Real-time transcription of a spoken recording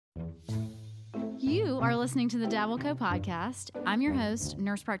You are listening to the Dabble podcast. I'm your host,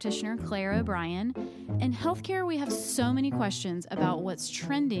 nurse practitioner Claire Obryan. In healthcare, we have so many questions about what's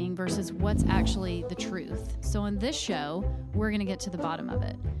trending versus what's actually the truth. So in this show, we're going to get to the bottom of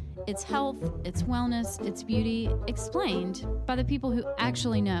it. It's health, it's wellness, it's beauty, explained by the people who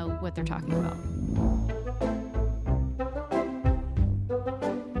actually know what they're talking about.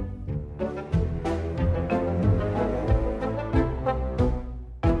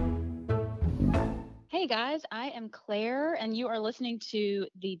 Hey guys, I am Claire, and you are listening to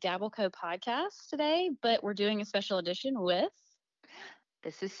the Dabble podcast today, but we're doing a special edition with...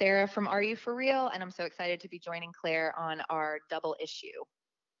 This is Sarah from Are You For Real? And I'm so excited to be joining Claire on our double issue.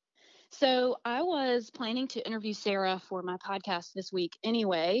 So I was planning to interview Sarah for my podcast this week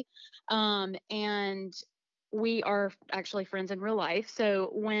anyway, and we are actually friends in real life. So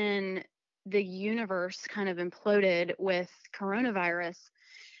when the universe kind of imploded with coronavirus,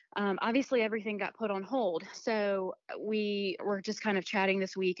 obviously everything got put on hold. So we were just kind of chatting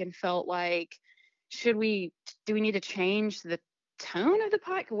this week and felt like, do we need to change the tone of the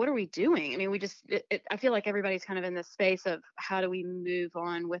podcast? What are we doing? I mean, I feel like everybody's kind of in this space of how do we move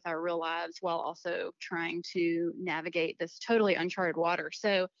on with our real lives while also trying to navigate this totally uncharted water.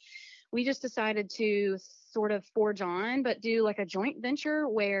 So we just decided to sort of forge on, but do like a joint venture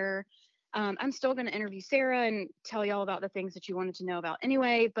where I'm still going to interview Sarah and tell y'all about the things that you wanted to know about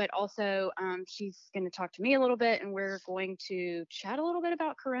anyway, but also she's going to talk to me a little bit, and we're going to chat a little bit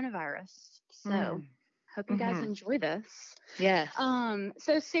about coronavirus. So hope you guys enjoy this. Yes.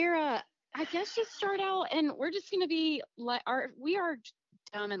 So Sarah, I guess just start out, and we're just going to be like, we are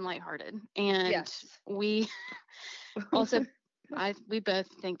dumb and lighthearted, and yes. we also, we both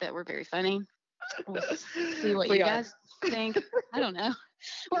think that we're very funny. We'll see what you guys think. I don't know.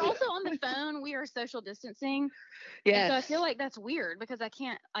 We're also on the phone. We are social distancing. Yeah. So I feel like that's weird because I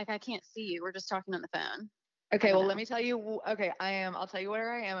can't see you. We're just talking on the phone. Okay. Well, let me tell you. Okay. I'll tell you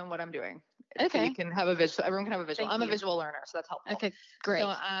where I am and what I'm doing. Okay. So you can have a visual. Everyone can have a visual. Thank I'm you. a visual learner, so that's helpful. Okay. Great.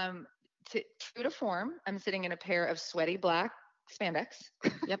 So true to form, I'm sitting in a pair of sweaty black spandex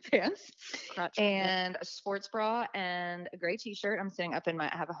pants and a sports bra and a gray t-shirt. I'm sitting up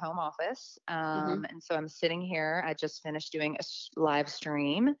I have a home office. And so I'm sitting here. I just finished doing a live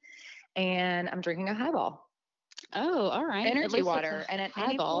stream and I'm drinking a highball. Oh, all right. Energy water. And at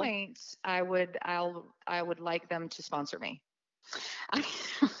any point I would like them to sponsor me.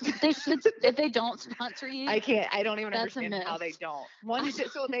 If they don't sponsor you, I don't even understand how they don't.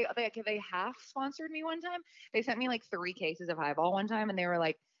 So they half sponsored me one time. They sent me like 3 cases of Highball one time, and they were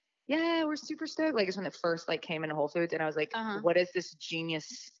like, "Yeah, we're super stoked." Like it's when it first like came into Whole Foods, and I was like, "What is this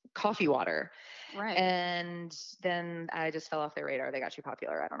genius coffee water?" Right. And then I just fell off their radar. They got too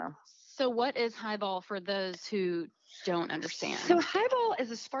popular. I don't know. So what is Highball for those who don't understand? So Highball is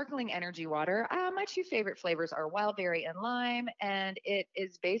a sparkling energy water. My 2 favorite flavors are wild berry and lime, and it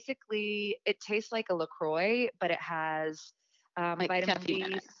is basically, it tastes like a LaCroix, but it has like vitamin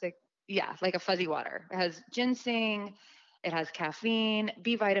B6. Yeah, like a fuzzy water. It has ginseng. It has caffeine,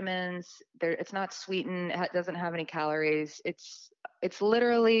 B vitamins. It's not sweetened. It doesn't have any calories. It's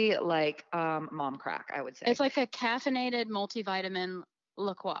literally like mom crack, I would say. It's like a caffeinated multivitamin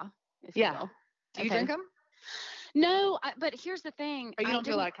LaCroix. You will. Do you drink them? No, but here's the thing. You don't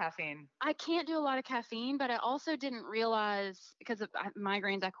do a lot of caffeine. I can't do a lot of caffeine, but I also didn't realize, because of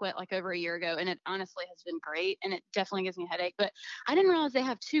migraines, I quit like over a year ago, and it honestly has been great, and it definitely gives me a headache. But I didn't realize they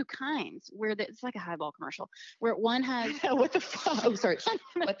have 2 kinds, where it's like a Highball commercial, where one has... What the fuck? Oh, sorry.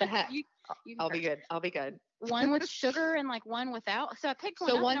 What the heck? I'll be good. I'll be good. One with sugar and like one without. So I picked one.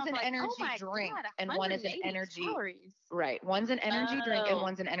 So up one's an like, energy drink and one is an energy. Calories. Right. One's an energy drink and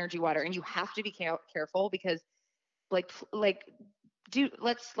one's an energy water, and you have to be careful because,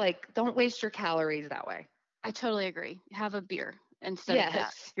 don't waste your calories that way. I totally agree. Have a beer instead of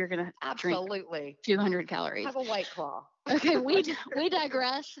that. You're gonna absolutely drink 200 calories. Have a White Claw. Okay, we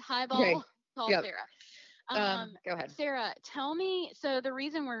digress. Highball. Okay. Call Yep. Sarah. Go ahead. Sarah, tell me, so the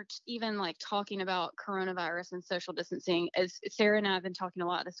reason we're even like talking about coronavirus and social distancing is Sarah and I have been talking a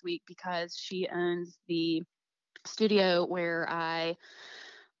lot this week because she owns the studio where I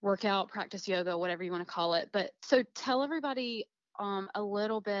work out, practice yoga, whatever you want to call it. But so tell everybody a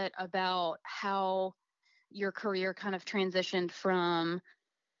little bit about how your career kind of transitioned from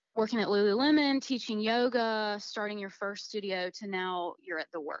working at Lululemon, teaching yoga, starting your first studio to now you're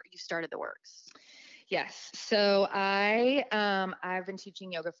at the work. You started the works. Yes. So I've been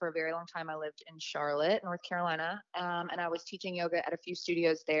teaching yoga for a very long time. I lived in Charlotte, North Carolina, and I was teaching yoga at a few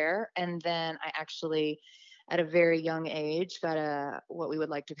studios there. And then I actually at a very young age, what we would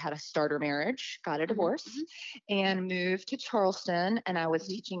like to had a starter marriage, got a divorce, and moved to Charleston. And I was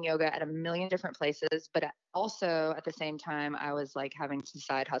teaching yoga at a million different places, but also at the same time, I was like having to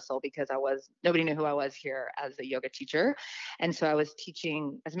side hustle because nobody knew who I was here as a yoga teacher. And so I was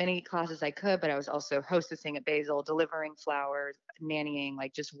teaching as many classes as I could, but I was also hostessing at Basil, delivering flowers, nannying,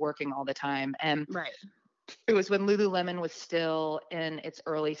 like just working all the time. And it was when Lululemon was still in its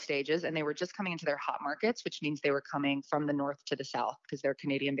early stages, and they were just coming into their hot markets, which means they were coming from the north to the south because they're a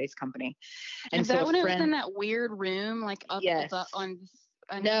Canadian-based company. And is that when it was in that weird room, like up on?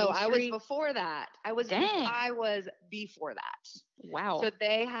 No, I was before that. I was before that. Wow. So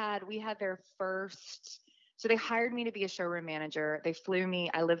we had their first. So they hired me to be a showroom manager. They flew me.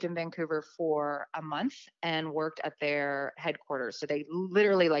 I lived in Vancouver for a month and worked at their headquarters. So they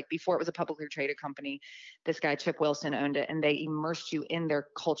literally, like, before it was a publicly traded company, this guy, Chip Wilson, owned it, and they immersed you in their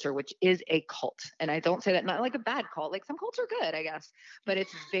culture, which is a cult. And I don't say that not like a bad cult. Like, some cults are good, I guess, but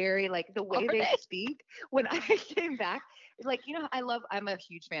it's very like the way they speak. When I came back, like, you know, I'm a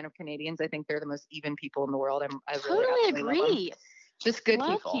huge fan of Canadians. I think they're the most even people in the world. I totally agree. Just good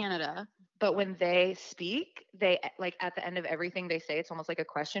Love people. Canada. But when they speak, they like at the end of everything they say, it's almost like a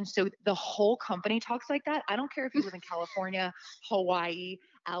question. So the whole company talks like that. I don't care if you live in California, Hawaii,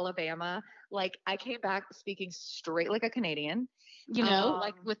 Alabama. Like, I came back speaking straight like a Canadian.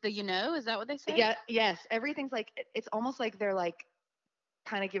 Like with the, is that what they say? Yeah. Yes. Everything's like, it's almost like they're like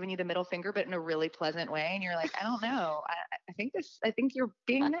kind of giving you the middle finger, but in a really pleasant way. And you're like, I don't know. I think you're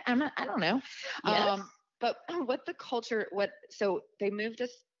being, I don't know. Yes. But so they moved us.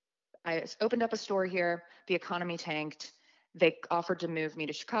 I opened up a store here. The economy tanked. They offered to move me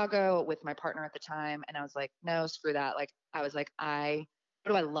to Chicago with my partner at the time. And I was like, no, screw that. Like, I was like, what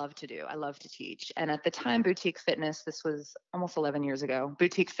do I love to do? I love to teach. And at the time, boutique fitness, this was almost 11 years ago,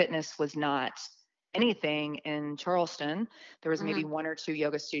 boutique fitness was not anything in Charleston. There was maybe one or two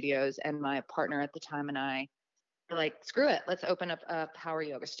yoga studios. And my partner at the time and I were like, screw it, let's open up a power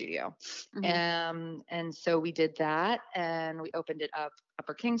yoga studio. And so we did that, and we opened it up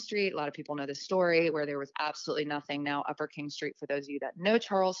Upper King Street. A lot of people know this story, where there was absolutely nothing. Now Upper King Street, for those of you that know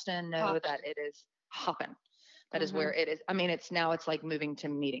Charleston, know that it is hopping. That is where it is. I mean, it's like moving to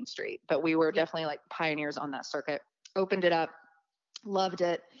Meeting Street, but we were definitely like pioneers on that circuit. Opened it up, loved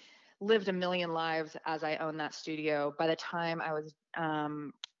it, lived a million lives as I owned that studio. By the time I was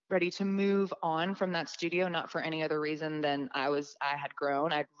ready to move on from that studio, not for any other reason than I had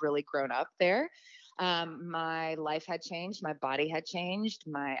grown. I'd really grown up there. My life had changed. My body had changed.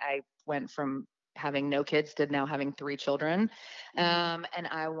 I went from having no kids to now having 3 children. And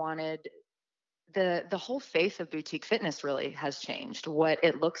I wanted the whole face of boutique fitness really has changed, what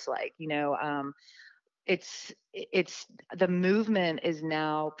it looks like, it's the movement is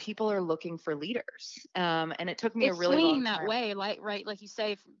now people are looking for leaders. And it took me a really long time. That way, like you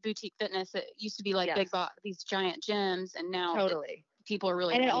say, boutique fitness, it used to be like these giant gyms, and now totally people are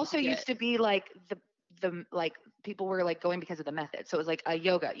really, and it also used to be like the like people were like going because of the method. So it was like a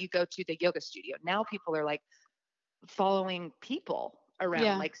yoga, you go to the yoga studio. Now people are like following people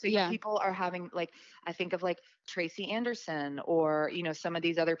around. People are having, like, I think of like Tracy Anderson, or some of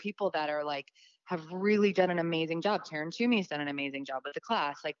these other people that are like have really done an amazing job. Taryn Toomey's done an amazing job with the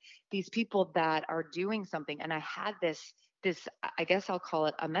class. Like, these people that are doing something. And I had this, I guess I'll call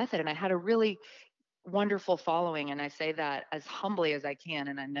it a method. And I had a really wonderful following. And I say that as humbly as I can.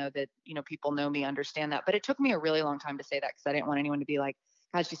 And I know that, people know me, understand that. But it took me a really long time to say that, because I didn't want anyone to be like,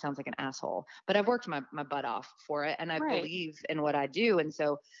 God, she sounds like an asshole. But I've worked my butt off for it. And I believe in what I do. And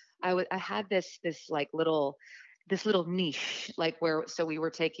so I had this little niche, so we were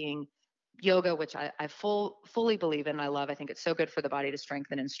taking yoga, which I fully believe in, I love. I think it's so good for the body to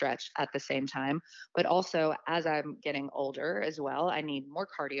strengthen and stretch at the same time. But also, as I'm getting older as well, I need more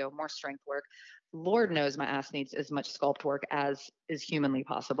cardio, more strength work. Lord knows my ass needs as much sculpt work as is humanly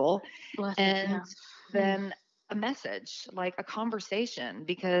possible. Then a message, like a conversation,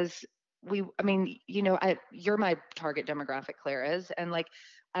 because you're my target demographic, Claire is. And like,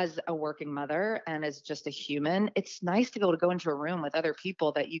 as a working mother and as just a human, it's nice to be able to go into a room with other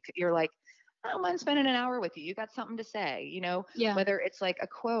people that you're like, I don't mind spending an hour with you. You got something to say, whether it's like a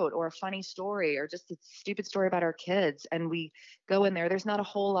quote or a funny story or just a stupid story about our kids. And we go in there. There's not a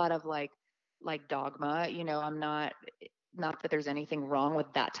whole lot of like dogma, I'm not that there's anything wrong with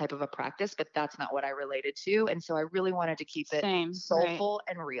that type of a practice, but that's not what I related to. And so I really wanted to keep it soulful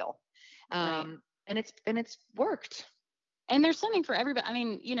and real. And it's worked. And there's something for everybody. I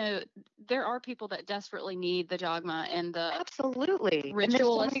mean, there are people that desperately need the dogma and the absolutely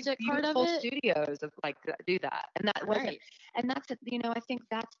ritualistic part of it. Studios of like do that, and that wasn't. And that's I think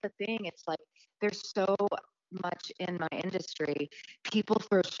that's the thing. It's like there's so much in my industry, people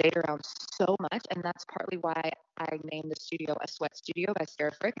throw shade around so much. And that's partly why I named the studio a sweat studio by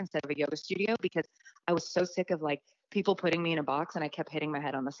Sarah Frick instead of a yoga studio, because I was so sick of like people putting me in a box and I kept hitting my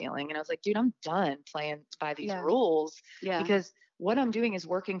head on the ceiling. And I was like, dude, I'm done playing by these rules because what I'm doing is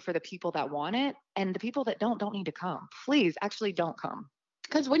working for the people that want it, and the people that don't need to come. Please, actually don't come.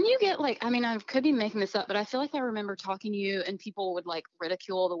 Because when you get like, I mean, I could be making this up, but I feel like I remember talking to you and people would like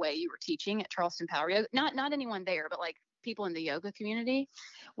ridicule the way you were teaching at Charleston Power Yoga. Not anyone there, but like people in the yoga community.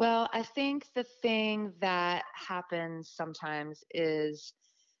 Well, I think the thing that happens sometimes is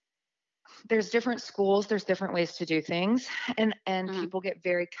there's different schools, there's different ways to do things, and people get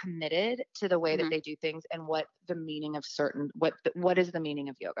very committed to the way that they do things and what the meaning of what is the meaning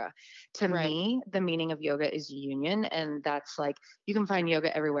of yoga. To me, the meaning of yoga is union, and that's like you can find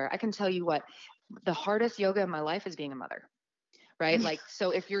yoga everywhere. I can tell you what the hardest yoga in my life is being a mother. Right? Like,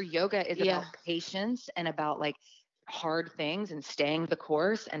 so if your yoga is about patience and about like hard things and staying the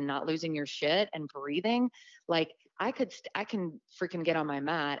course and not losing your shit and breathing, like I can freaking get on my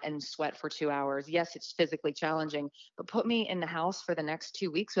mat and sweat for 2 hours. Yes, it's physically challenging, but put me in the house for the next 2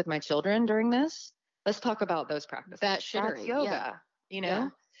 weeks with my children during this. Let's talk about those practices. That's yoga, you know? Yeah.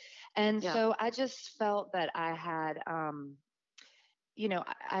 And so I just felt that I had, I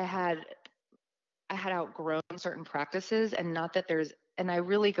had outgrown certain practices, and not that and I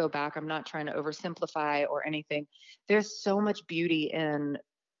really go back, I'm not trying to oversimplify or anything. There's so much beauty in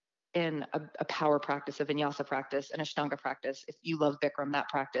a power practice, a vinyasa practice, an ashtanga practice. If you love Bikram, that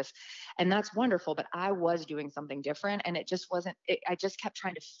practice, and that's wonderful. But I was doing something different, and it just wasn't. I just kept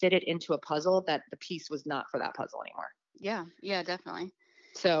trying to fit it into a puzzle that the piece was not for that puzzle anymore. Yeah, definitely.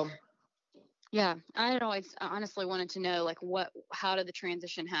 So, yeah, I had always honestly wanted to know, like, how did the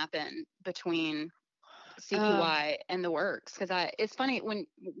transition happen between CPY and the works? Because it's funny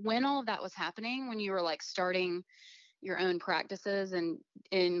when all of that was happening, when you were like starting your own practices and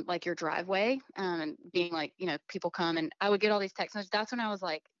in like your driveway, and being like, people come, and I would get all these text messages. That's when I was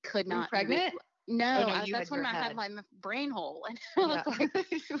like, could not. Pregnant? No, that's when I had my brain hole, and I was like,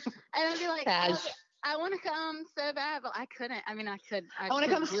 and I'd be like, I want to come so bad, but I couldn't. I mean, I could. I want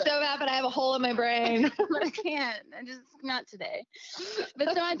to come so bad, but I have a hole in my brain. But I can't. I just not today.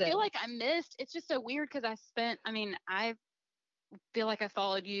 But so I feel like I missed. It's just so weird because I feel like I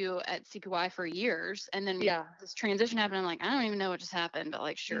followed you at CPY for years, and then this transition happened. I'm like, I don't even know what just happened, but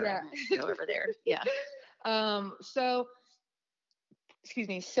like, sure, I'm gonna go over there. Yeah. So, excuse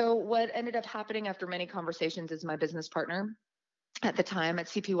me. So what ended up happening after many conversations is my business partner at the time at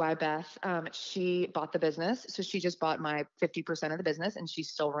CPY, Beth, she bought the business. So she just bought my 50% of the business, and she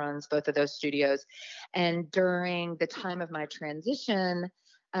still runs both of those studios. And during the time of my transition,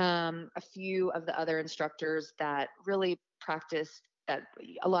 a few of the other instructors that really practiced, that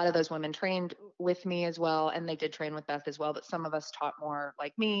a lot of those women trained with me as well, and they did train with Beth as well, but some of us taught more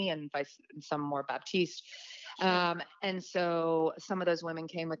like me and some more Baptiste. And so some of those women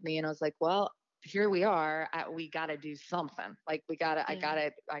came with me, and I was like, well, here we are. We got to do something. Like I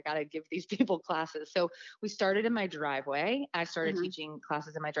gotta give these people classes. So we started in my driveway. I started teaching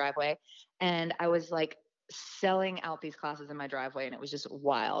classes in my driveway, and I was like selling out these classes in my driveway, and it was just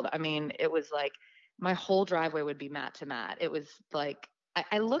wild. I mean, it was like my whole driveway would be mat to mat. It was like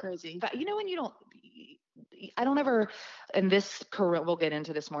I look crazy, but when I don't ever. And this career, we'll get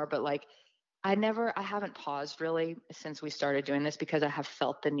into this more, but like I haven't paused really since we started doing this, because I have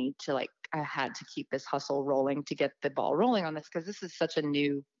felt the need to, like, I had to keep this hustle rolling to get the ball rolling on this, because this is such a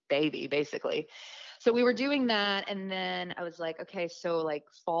new baby, basically. So we were doing that. And then I was like, okay, so like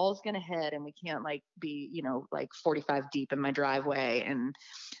fall's going to hit, and we can't like be, like 45 deep in my driveway. And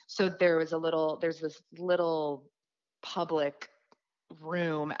so there's this little public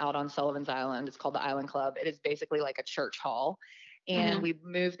room out on Sullivan's Island. It's called the Island Club. It is basically like a church hall. And we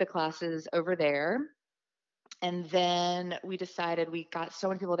moved the classes over there. And then we decided, we got so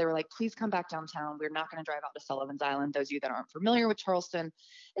many people, they were like, please come back downtown. We're not going to drive out to Sullivan's Island. Those of you that aren't familiar with Charleston,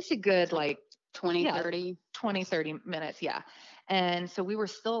 it's a good like 20, 30 minutes. Yeah. And so we were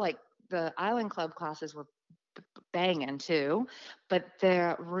still like, the Island Club classes were banging too, but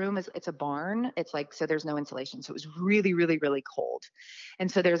the room it's a barn. It's like, so there's no insulation. So it was really, really, really cold. And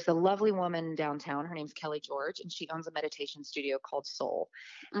so there's the lovely woman downtown. Her name's Kelly George, and she owns a meditation studio called Soul.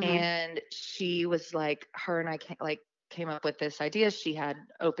 And she was like, her and I came up with this idea. She had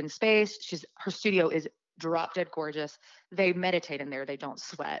open space. Her studio is drop dead gorgeous. They meditate in there. They don't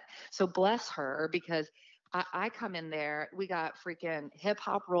sweat. So bless her, because I come in there, we got freaking hip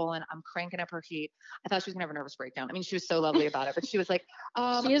hop rolling. I'm cranking up her heat. I thought she was gonna have a nervous breakdown. I mean, she was so lovely about it, but she was like,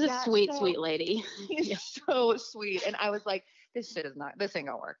 she is a sweet lady. She's so sweet. And I was like, this ain't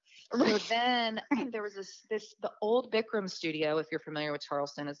gonna work. So then there was the old Bikram studio, if you're familiar with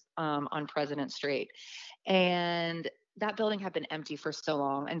Charleston, is on President Street. And that building had been empty for so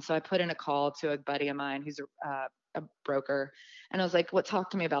long. And so I put in a call to a buddy of mine who's a broker. And I was like, talk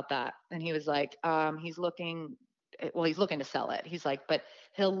to me about that. And he was like, he's looking to sell it. He's like, but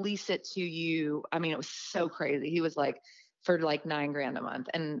he'll lease it to you. I mean, it was so crazy. He was like, for like $9,000 a month.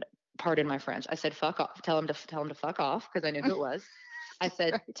 And pardon my French, I said, fuck off. Tell him to fuck off. Cause I knew who it was. I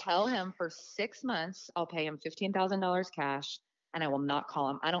said, tell him for 6 months, I'll pay him $15,000 cash and I will not call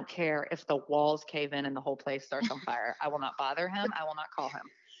him. I don't care if the walls cave in and the whole place starts on fire. I will not bother him. I will not call him.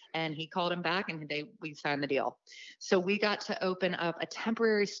 And he called him back and we signed the deal. So we got to open up a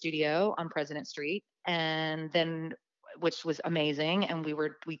temporary studio on President Street, and then, which was amazing. And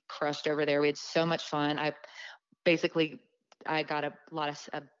we crushed over there. We had so much fun. I got a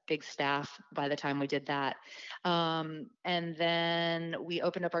big staff by the time we did that. And then we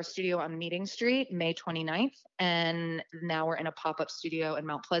opened up our studio on Meeting Street, May 29th. And now we're in a pop-up studio in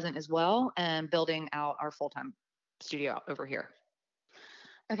Mount Pleasant as well, and building out our full-time studio over here.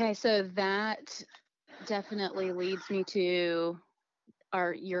 Okay. So that definitely leads me to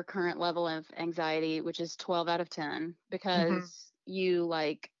your current level of anxiety, which is 12 out of 10, because you,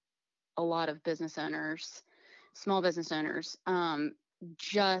 like a lot of business owners, small business owners,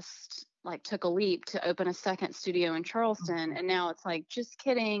 just like took a leap to open a second studio in Charleston. And now it's like, just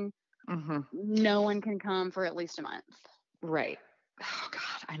kidding. No one can come for at least a month. Right. Oh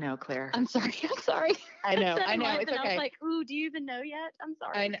God, I know, Claire. I'm sorry. I know. It's okay. I was like, ooh, do you even know yet? I'm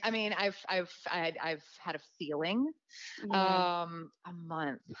sorry. I mean, I've had a feeling. Yeah. A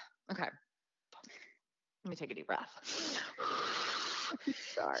month. Okay. Let me take a deep breath.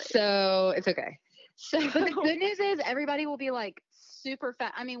 Sorry. So it's okay. So, but the good news is everybody will be like super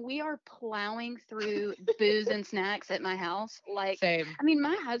fat. I mean, we are plowing through booze and snacks at my house. Like, same. I mean,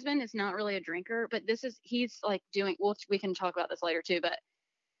 my husband is not really a drinker, but he's like doing, we can talk about this later too, but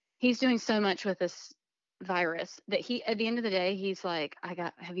he's doing so much with this virus that at the end of the day, he's like,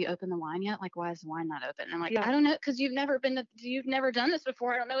 have you opened the wine yet? Like, why is the wine not open? And I'm like, I don't know. Cause you've never done this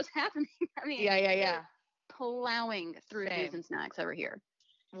before. I don't know what's happening. I mean, yeah. Plowing through booze and snacks over here.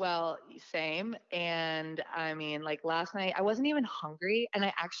 Well, same. And I mean, like last night I wasn't even hungry, and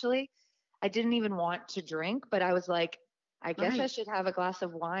I didn't even want to drink, but I was like, I guess I should have a glass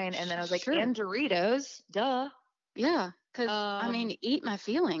of wine. And then I was like, and Doritos, duh. Yeah. Cause I mean, eat my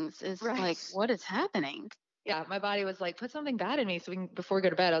feelings is like, what is happening? Yeah. My body was like, put something bad in me before we go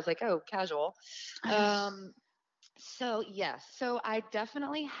to bed. I was like, oh, casual. So yes. So I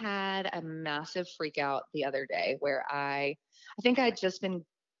definitely had a massive freak out the other day where I think I'd just been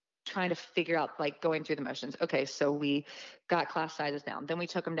trying to figure out, like, going through the motions. Okay, so we got class sizes down. Then we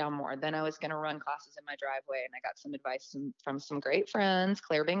took them down more. Then I was going to run classes in my driveway, and I got some advice from some great friends,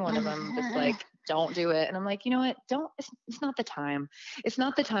 Claire being one of them, just like, don't do it. And I'm like, you know what? It's not the time. It's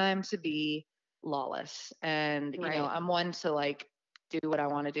not the time to be lawless. And, you know, I'm one to like do what I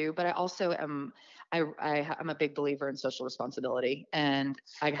want to do, but I also am, I'm a big believer in social responsibility, and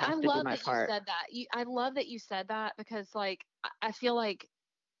I have to do my part. You said that. I love that you said that, because like, I feel like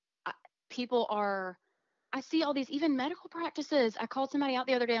I see all these, even medical practices. I called somebody out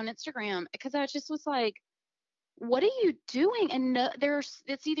the other day on Instagram because I just was like, what are you doing? And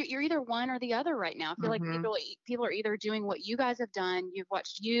you're either one or the other right now. I feel like people are either doing what you guys have done. You've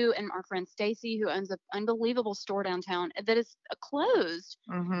watched you and our friend Stacy, who owns an unbelievable store downtown that is closed,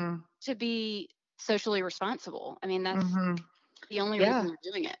 to be socially responsible. I mean, that's the only reason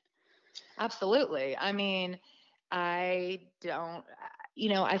you're doing it. Absolutely. I mean, I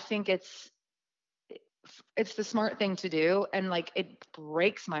think it's the smart thing to do. And like, it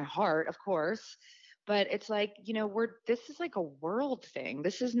breaks my heart, of course, but it's like, this is like a world thing.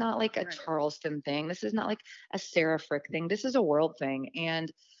 This is not like a Charleston thing. This is not like a Sarah Frick thing. This is a world thing.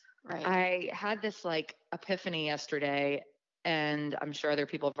 And I had this like epiphany yesterday, and I'm sure other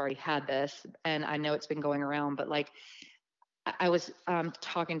people have already had this, and I know it's been going around, but like, I was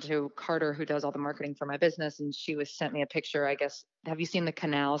talking to Carter, who does all the marketing for my business, and she sent me a picture. I guess, have you seen the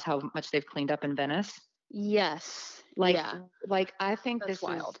canals, how much they've cleaned up in Venice? Yes. Like I think that's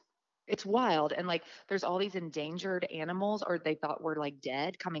wild. It's wild. And like, there's all these endangered animals, or they thought were like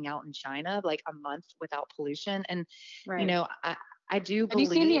dead, coming out in China, like a month without pollution. And, I do believe.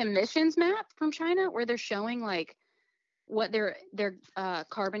 Have you seen the emissions map from China where they're showing like what their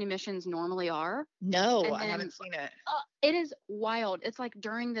carbon emissions normally are? No, I haven't seen it. It is wild. It's like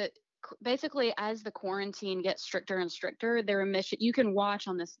basically as the quarantine gets stricter and stricter, their emission, you can watch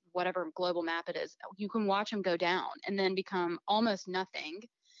on this, whatever global map it is, you can watch them go down and then become almost nothing.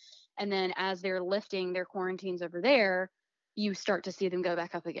 And then as they're lifting their quarantines over there, you start to see them go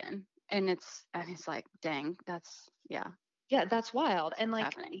back up again. And it's like, dang, that's, yeah. Yeah, that's wild. And like,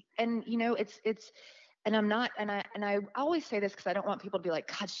 happening. And it's, and I'm not, and I always say this because I don't want people to be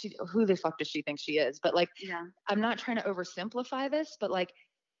like, God, who the fuck does she think she is? But like, yeah, I'm not trying to oversimplify this, but like,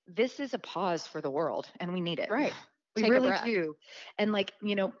 this is a pause for the world and we need it. right. We really do. And like,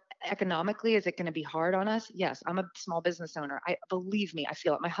 economically, is it going to be hard on us? Yes. I'm a small business owner. Believe me, I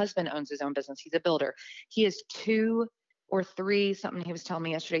feel it. My husband owns his own business. He's a builder. He has 2 or 3, something he was telling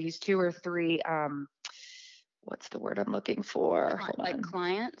me yesterday. He's 2 or 3, what's the word I'm looking for? Hold on. Like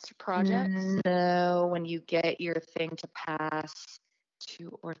clients, projects? No, when you get your thing to pass,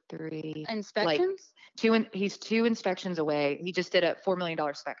 2 or 3 inspections. He's 2 inspections away. He just did a $4 million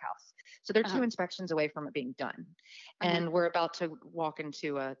spec house. So they're 2 inspections away from it being done. And we're about to walk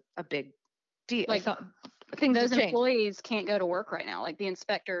into a big deal. Like things those employees can't go to work right now. Like the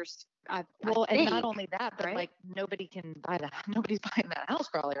inspectors. I and not only that, but like nobody's buying that house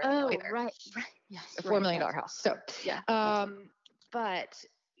probably right now either. Right. Yes. A $4 million house. So yeah. But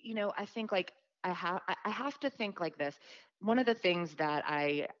I think like I have to think like this. One of the things that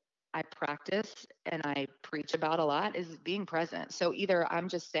I practice and I preach about a lot is being present. So either I'm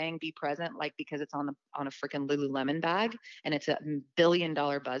just saying be present, like because it's on a freaking Lululemon bag and it's $1 billion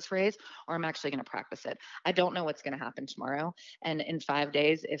buzz phrase, or I'm actually going to practice it. I don't know what's going to happen tomorrow. And in 5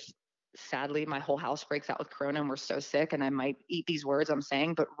 days, if sadly my whole house breaks out with corona and we're so sick and I might eat these words I'm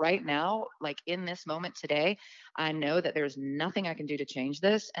saying, but right now, like in this moment today, I know that there's nothing I can do to change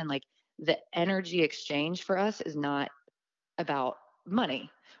this. And like the energy exchange for us is not about money,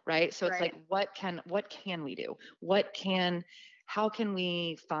 right? So it's like, what can we do? How can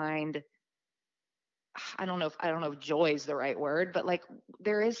we find, I don't know if joy is the right word, but like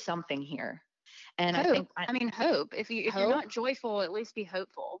there is something here. And hope. Hope. If you're not joyful, at least be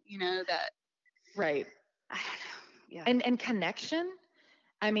hopeful, that. Right. I don't know. Yeah. And connection.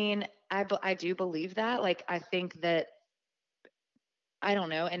 I mean, I do believe that. Like, I think that, I don't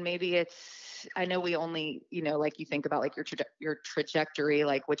know. And maybe I know we only, like you think about like your trajectory,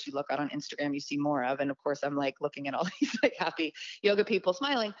 like what you look at on Instagram, you see more of. And of course I'm like looking at all these like happy yoga people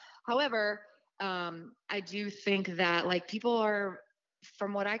smiling. However, I do think that like people are,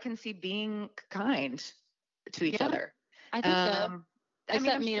 from what I can see, being kind to each other. I think so.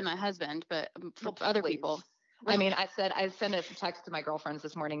 Except me and my husband, but for other people. I mean, I sent a text to my girlfriends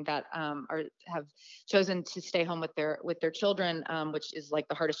this morning that have chosen to stay home with their children, which is like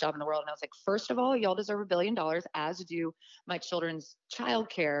the hardest job in the world. And I was like, first of all, y'all deserve $1 billion, as do my children's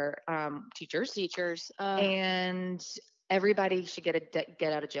childcare teachers, and everybody should get a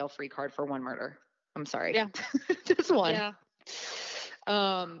get out of jail free card for one murder. I'm sorry, just one. Yeah.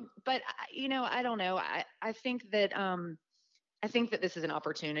 But I don't know. I think that this is an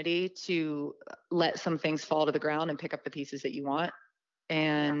opportunity to let some things fall to the ground and pick up the pieces that you want.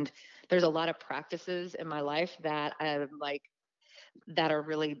 And there's a lot of practices in my life that I'm like, that are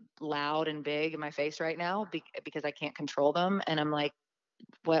really loud and big in my face right now because I can't control them. And I'm like,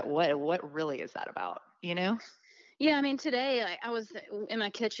 what really is that about? Yeah. I mean, today I was in my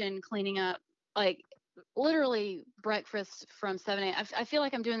kitchen cleaning up, like literally breakfast from 7 a.m. I feel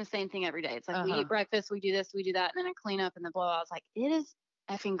like I'm doing the same thing every day. It's like we eat breakfast, we do this, we do that, and then I clean up and then blow. I was like, it is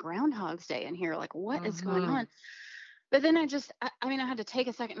effing Groundhog's Day in here. Like, what is going on? But then I had to take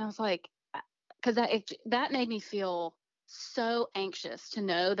a second and I was like, because that made me feel so anxious to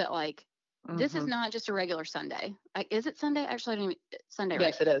know that like this is not just a regular Sunday. Like, is it Sunday? Actually, I don't even, Sunday, right?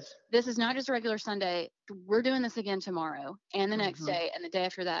 Yes, it is. This is not just a regular Sunday. We're doing this again tomorrow and the next day and the day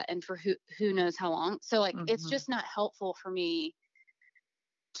after that and for who knows how long. So like it's just not helpful for me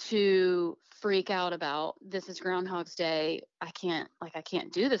to freak out about this is Groundhog's Day. I can't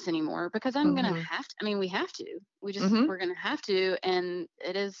do this anymore because I'm gonna have to. I mean, we have to. We're gonna have to, and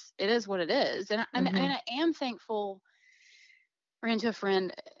it is what it is. And I am thankful. Ran into a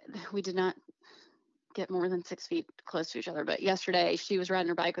friend. We did not get more than 6 feet close to each other, but yesterday she was riding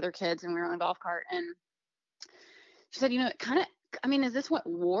her bike with her kids and we were on a golf cart and she said, it kind of, is this what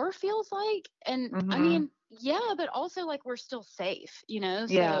war feels like? And I mean, yeah, but also like we're still safe,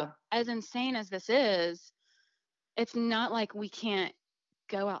 so as insane as this is, it's not like we can't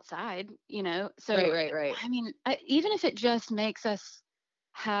go outside, so right. I mean, even if it just makes us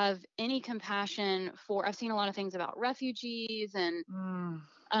have any compassion for, I've seen a lot of things about refugees and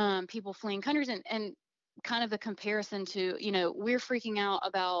people fleeing countries and kind of the comparison to, we're freaking out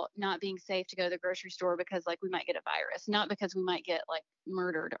about not being safe to go to the grocery store because like we might get a virus, not because we might get like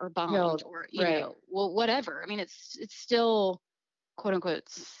murdered or bombed or, well, whatever. I mean, it's still quote unquote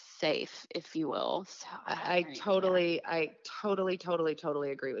safe, if you will. So, I totally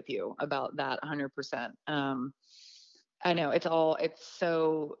agree with you about that 100%. I know it's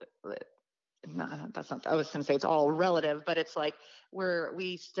so, no, that's not, I was going to say it's all relative, but it's like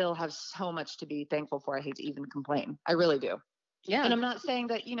we still have so much to be thankful for. I hate to even complain. I really do. Yeah. And I'm not saying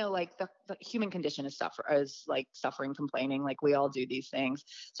that, like the human condition is like suffering, complaining, like we all do these things.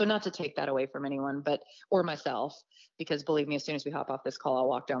 So not to take that away from anyone, or myself, because believe me, as soon as we hop off this call, I'll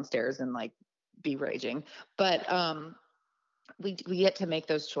walk downstairs and like be raging. But, we get to make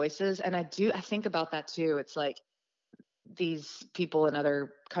those choices. And I think about that too. It's like these people in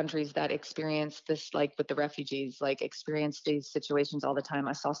other countries that experience this, like with the refugees, like experience these situations all the time.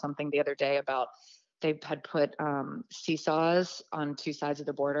 I saw something the other day about they had put seesaws on two sides of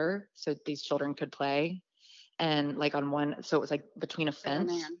the border so these children could play, and like on one, so it was like between a fence.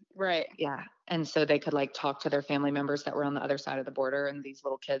 Oh, man. Right. Yeah. And so they could like talk to their family members that were on the other side of the border, and these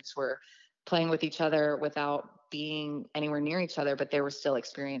little kids were playing with each other without being anywhere near each other, but they were still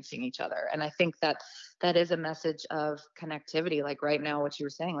experiencing each other. And I think that is a message of connectivity. Like right now, what you were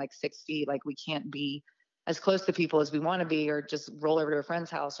saying, like 6 feet, like we can't be as close to people as we want to be, or just roll over to a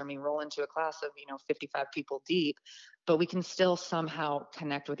friend's house, or roll into a class of, 55 people deep, but we can still somehow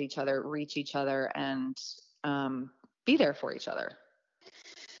connect with each other, reach each other, and be there for each other.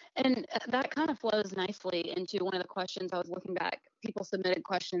 And that kind of flows nicely into one of the questions. I was looking back, people submitted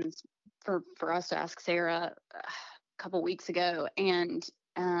questions for us to ask Sarah a couple weeks ago, and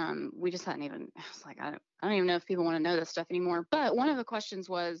we just hadn't even, I was like, I don't even know if people want to know this stuff anymore. But one of the questions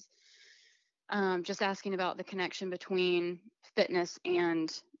was just asking about the connection between fitness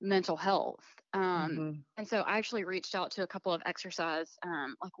and mental health. And so I actually reached out to a couple of exercise,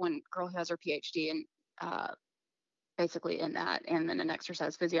 like one girl who has her PhD in basically in that, and then an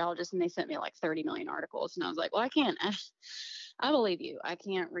exercise physiologist, and they sent me like 30 million articles, and I was like, well, I believe you, I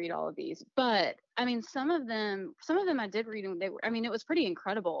can't read all of these, but some of them I did read, and it was pretty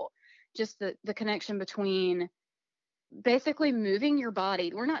incredible, just the connection between basically moving your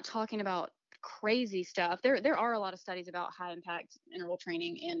body. We're not talking about crazy stuff. There are a lot of studies about high impact interval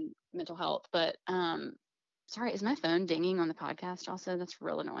training and mental health, but sorry, is my phone dinging on the podcast also? That's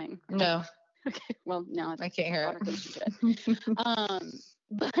real annoying. No. Okay, well, no, I can't hear it.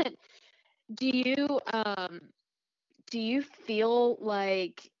 But do you feel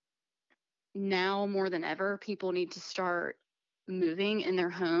like now more than ever people need to start moving in their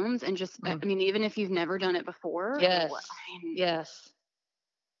homes and just, even if you've never done it before? Yes.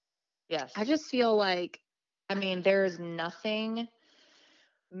 Yes. I just feel like, there's nothing.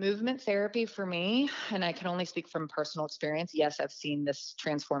 Movement therapy for me, and I can only speak from personal experience. Yes, I've seen this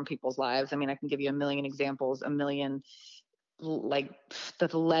transform people's lives. I can give you a million examples, a million, like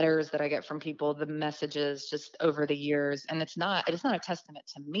the letters that I get from people, the messages just over the years. And it's not a testament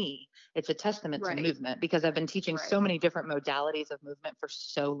to me. It's a testament to movement, because I've been teaching so many different modalities of movement for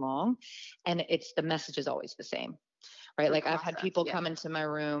so long. And the message is always the same, right? Like I've had people come into my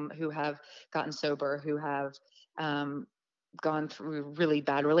room who have gotten sober, who have, gone through really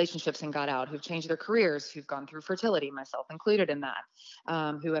bad relationships and got out, who've changed their careers, who've gone through fertility, myself included in that,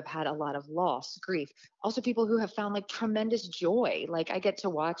 who have had a lot of loss, grief. Also people who have found like tremendous joy. Like I get to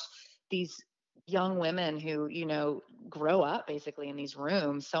watch these young women who, grow up basically in these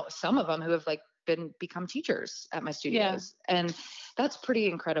rooms. So some of them who have like become teachers at my studios. Yeah. And that's pretty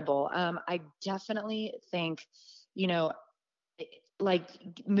incredible. I definitely think, like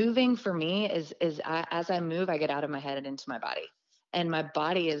moving for me is as I move, I get out of my head and into my body, and my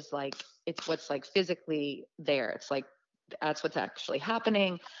body is like, it's what's like physically there. It's like, that's what's actually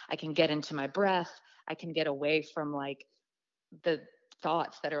happening. I can get into my breath. I can get away from like the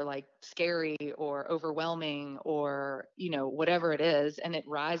thoughts that are like scary or overwhelming or, whatever it is. And it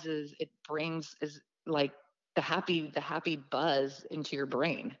rises, it brings is like the happy buzz into your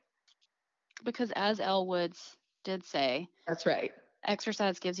brain. Because as Elle Woods did say, that's right,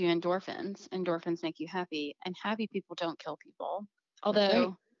 exercise gives you endorphins. Endorphins make you happy, and happy people don't kill people.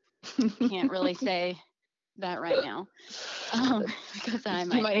 Although I can't really say that right now, because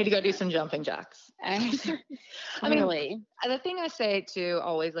you might need to go do some jumping jacks. Clearly. The thing I say too,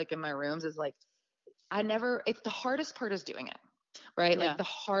 always like in my rooms, is like, it's the hardest part is doing it. Right? Yeah. Like the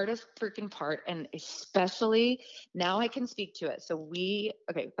hardest freaking part. And especially now I can speak to it. So the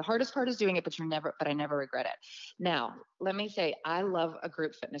hardest part is doing it, but I never regret it. Now, let me say, I love a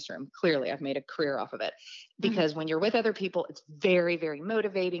group fitness room. Clearly, I've made a career off of it, because when you're with other people, it's very, very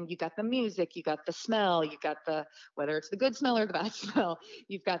motivating. You got the music, you got the smell, you got whether it's the good smell or the bad smell,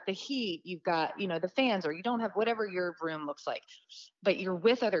 you've got the heat, you've got, the fans, or you don't have whatever your room looks like, but you're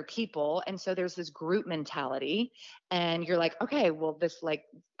with other people. And so there's this group mentality, and you're like, okay, well, this like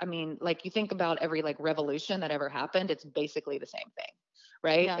you think about every like revolution that ever happened, it's basically the same thing,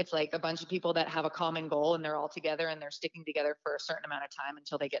 right? Yeah. It's like a bunch of people that have a common goal and they're all together and they're sticking together for a certain amount of time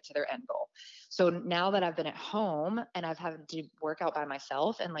until they get to their end goal. So now that I've been at home and I've had to work out by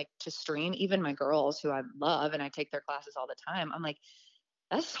myself and like to stream, even my girls who I love and I take their classes all the time, I'm like,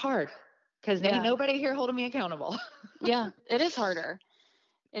 that's hard because ain't nobody here holding me accountable. Yeah, it is harder.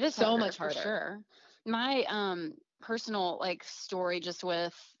 It is so much harder for sure. My personal like story just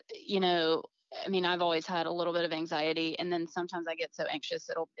with, I mean, I've always had a little bit of anxiety, and then sometimes I get so anxious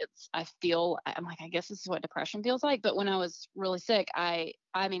I'm like, I guess this is what depression feels like. But when I was really sick, I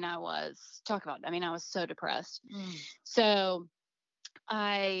was so depressed. So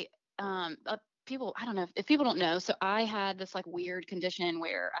I people, I don't know if people don't know. So I had this like weird condition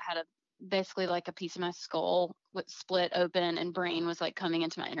where I had basically like a piece of my skull was split open and brain was like coming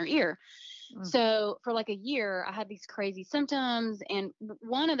into my inner ear. So for like a year, I had these crazy symptoms. And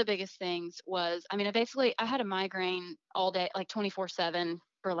one of the biggest things was, I had a migraine all day, like 24/7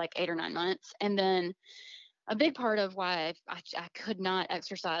 for like 8 or 9 months. And then a big part of why I could not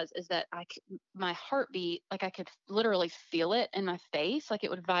exercise is that my heartbeat, like I could literally feel it in my face. Like it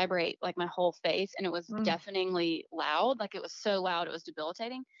would vibrate like my whole face, and it was deafeningly loud. Like it was so loud, it was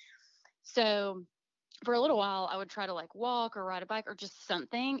debilitating. So for a little while I would try to like walk or ride a bike or just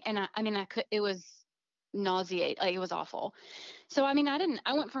something. And it was nauseate. Like it was awful. So, I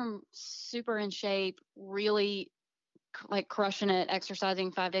went from super in shape, really like crushing it,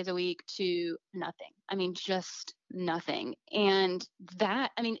 exercising 5 days a week to nothing. Just nothing. And I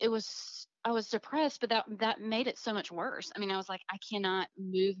was depressed, but that made it so much worse. I was like, I cannot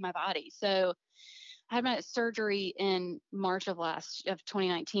move my body. So I had my surgery in March of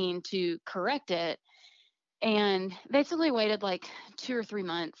 2019 to correct it, and basically waited like 2 or 3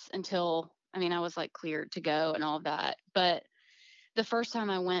 months until, I was like cleared to go and all of that. But the first time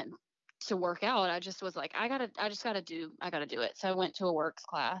I went to work out, I just was like, I gotta do it. So I went to a works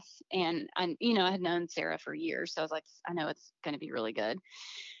class, and I had known Sarah for years. So I was like, I know it's going to be really good.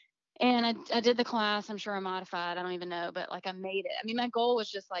 And I did the class. I'm sure I modified. I don't even know, but like I made it. My goal was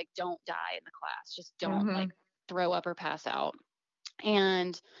just like, don't die in the class. Just don't like throw up or pass out.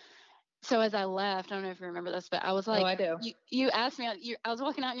 And so as I left, I don't know if you remember this, but I was like, I do. You asked me, I was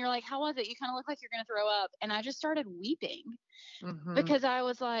walking out and you're like, how was it? You kind of look like you're going to throw up. And I just started weeping because I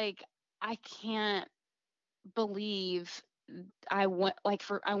was like, I can't believe I went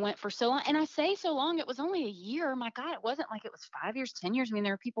for so long. And I say so long, it was only a year. My God, it wasn't like it was 5 years, 10 years.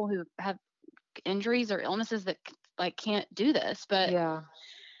 There are people who have injuries or illnesses that like can't do this, but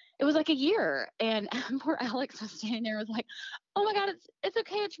it was like a year. And poor Alex was standing there, was like, oh my God, it's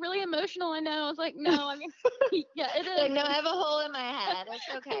okay. It's really emotional. I know. I was like, no, yeah, it is. Like, no, I have a hole in my head.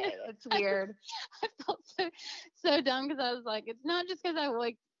 It's okay. It's weird. I felt so dumb because I was like, it's not just because I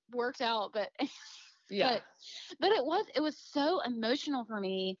like worked out, but but it was so emotional for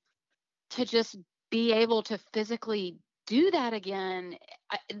me to just be able to physically do that again.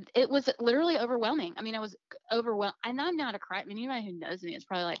 It was literally overwhelming. I was overwhelmed, and I'm not a cry. Anybody who knows me is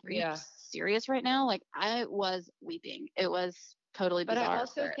probably like, are you serious right now? Like I was weeping. It was totally bizarre. But I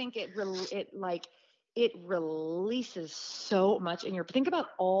also think it releases so much in think about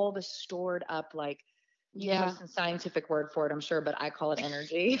all the stored up, like, you have some scientific word for it, I'm sure, but I call it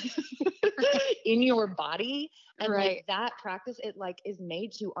energy in your body. And like that practice, it like is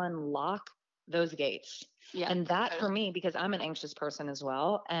made to unlock those gates. Yeah. And that for me, because I'm an anxious person as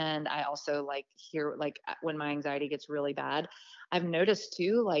well. And I also like hear, like when my anxiety gets really bad, I've noticed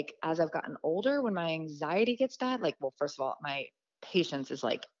too, like as I've gotten older, when my anxiety gets bad, like, well, first of all, my patience is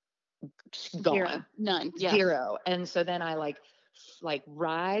like gone. Zero. None. Yeah. Zero. And so then I like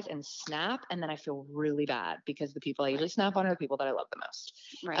rise and snap, and then I feel really bad because the people I usually snap on are the people that I love the most.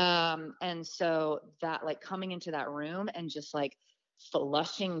 Right. And so that like coming into that room and just like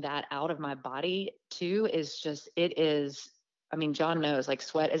flushing that out of my body too is just, it is, John knows, like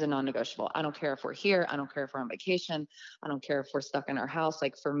sweat is a non-negotiable. I don't care if we're here. I don't care if we're on vacation. I don't care if we're stuck in our house.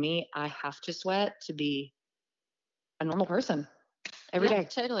 Like for me, I have to sweat to be a normal person every day.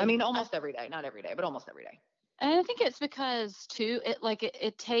 Totally. Almost every day, not every day, but almost every day. And I think it's because too,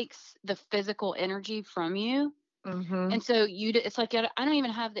 it takes the physical energy from you. And so it's like, I don't even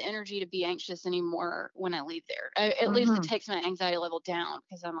have the energy to be anxious anymore when I leave there. At least it takes my anxiety level down,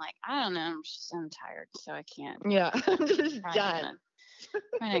 because I'm like, I don't know, I'm tired, so I can't. Yeah. I'm just done.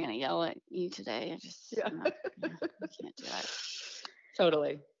 I'm not going to yell at you today. I can't do it.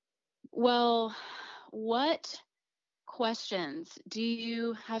 Totally. Well, what questions do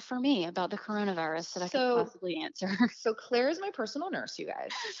you have for me about the coronavirus that I could possibly answer? So Claire is my personal nurse, you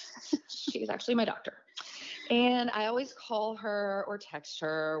guys. She's actually my doctor. And I always call her or text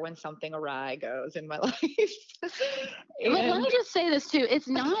her when something awry goes in my life. Let me just say this too. It's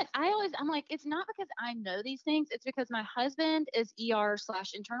not, I'm like, it's not because I know these things. It's because my husband is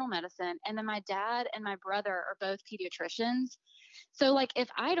ER/internal medicine. And then my dad and my brother are both pediatricians. So like, if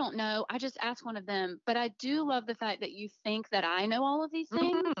I don't know, I just ask one of them, but I do love the fact that you think that I know all of these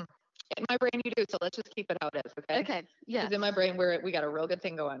things. Mm-hmm. In my brain, you do. So let's just keep it how it is. Okay. Okay. Yeah. Because in my brain, we got a real good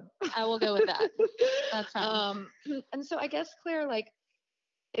thing going. I will go with that. That's fine. And so I guess, Claire, like,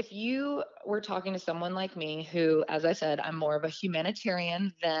 if you were talking to someone like me, who, as I said, I'm more of a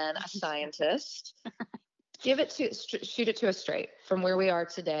humanitarian than a scientist, shoot it to us straight from where we are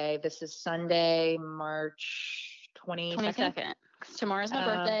today. This is Sunday, March 22nd. Tomorrow's my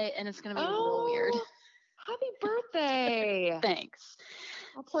birthday, and it's going to be a little weird. Happy birthday. Thanks.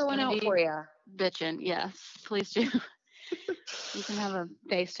 I'll pour one out for you. Bitchin'. Yes, please do. You can have a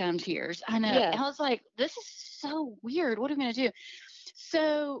FaceTime tears. I know. Yes. I was like, this is so weird. What are we going to do?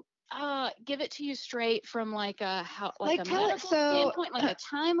 So, give it to you straight from like a medical standpoint, like a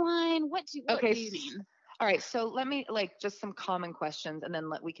timeline. What do you mean? All right. So let me just some common questions, and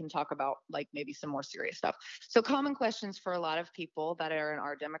then we can talk about like maybe some more serious stuff. So common questions for a lot of people that are in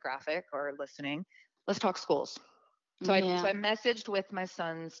our demographic or listening. Let's talk schools. So I messaged with my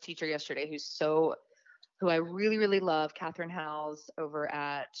son's teacher yesterday, who I really, really love, Catherine Howes over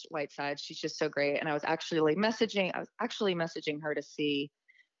at Whiteside. She's just so great. And I was actually messaging her to see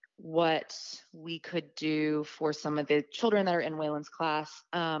what we could do for some of the children that are in Waylon's class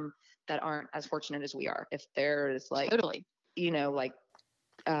that aren't as fortunate as we are. If there's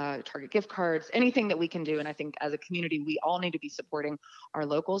Target gift cards, anything that we can do. And I think as a community, we all need to be supporting our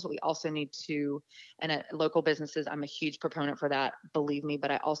locals, but we also need to, and at local businesses, I'm a huge proponent for that, believe me,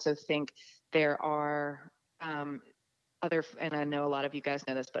 but I also think there are and I know a lot of you guys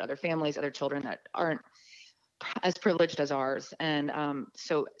know this, but other families, other children that aren't as privileged as ours. And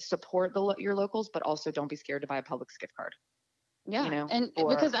so support your locals, but also don't be scared to buy a Publix gift card. Yeah. And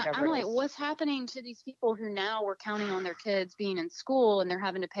because I'm like, what's happening to these people who now were counting on their kids being in school and they're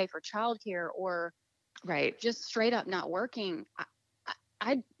having to pay for childcare or just straight up not working?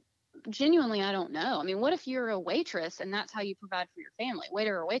 I genuinely, I don't know. I mean, what if you're a waitress and that's how you provide for your family,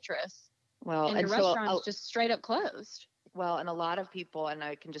 waiter or waitress? Well, and your restaurant's just straight up closed. Well, and a lot of people, and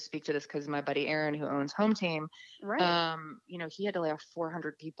I can just speak to this because my buddy Aaron, who owns Home Team, he had to lay off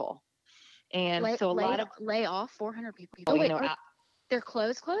 400 people. And lay off 400 people. Oh, wait, they're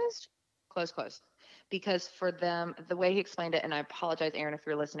closed? Closed. Because for them, the way he explained it, and I apologize, Aaron, if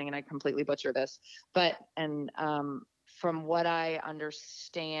you're listening and I completely butcher this, but, from what I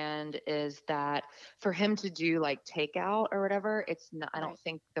understand is that for him to do like takeout or whatever, I don't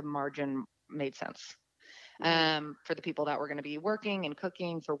think the margin made sense. For the people that were going to be working and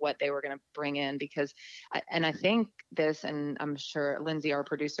cooking for what they were going to bring in, because I think this, and I'm sure Lindsay, our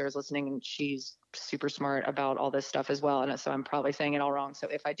producer, is listening, and she's super smart about all this stuff as well. And so I'm probably saying it all wrong. So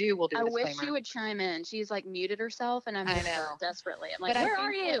if I do, we'll do a disclaimer. I wish she would chime in. She's like muted herself, and I'm desperately. I'm like, where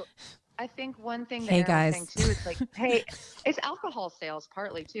are you? I think one thing that Aaron's saying too is like, hey, it's alcohol sales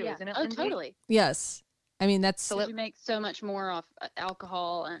partly too, isn't it? Oh, Lindsay? Totally. Yes. I mean, so we make so much more off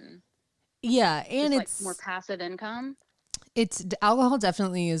alcohol and. Yeah, and it's like more passive income. It's alcohol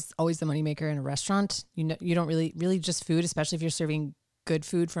definitely is always the moneymaker in a restaurant. You don't really just food, especially if you're serving good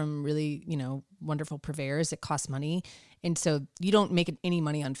food from really, wonderful purveyors. It costs money. And so you don't make any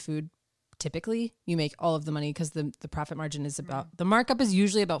money on food. Typically you make all of the money because the profit margin is the markup is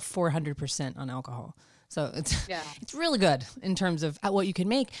usually about 400% on alcohol. So it's really good in terms of what you can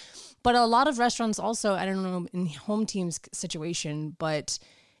make. But a lot of restaurants also, I don't know in Home Team's situation, but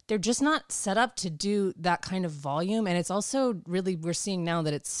they're just not set up to do that kind of volume. And it's also really, we're seeing now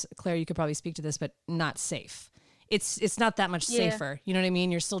that it's, Claire, you could probably speak to this, but not safe. It's not that much safer. You know what I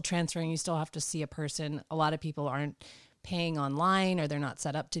mean? You're still transferring. You still have to see a person. A lot of people aren't paying online or they're not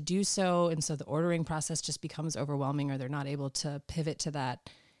set up to do so. And so the ordering process just becomes overwhelming, or they're not able to pivot to that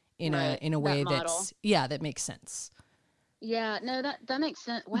in a way that makes sense. Yeah, no, that makes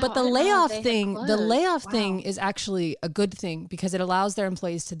sense. Wow, but the layoff thing is actually a good thing because it allows their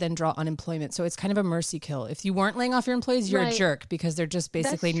employees to then draw unemployment. So it's kind of a mercy kill. If you weren't laying off your employees, you're a jerk because they're just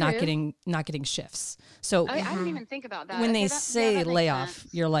basically not getting shifts. So I didn't even think about that. When they say layoff,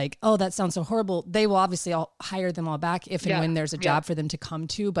 you're like, oh, that sounds so horrible. They will obviously all hire them all back if and when there's a job for them to come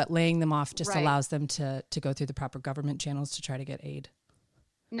to, but laying them off just allows them to go through the proper government channels to try to get aid.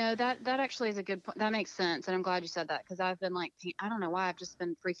 No, that actually is a good point. That makes sense. And I'm glad you said that because I've been like, I don't know why I've just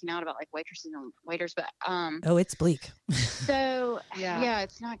been freaking out about like waitresses and waiters, but oh, it's bleak. So yeah,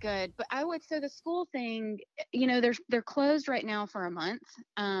 it's not good. But I would say the school thing, they're closed right now for a month.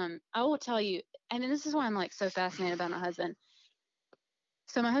 I will tell you, mean, this is why I'm like so fascinated by my husband.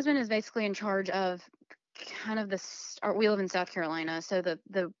 So my husband is basically in charge of kind of we live in South Carolina. So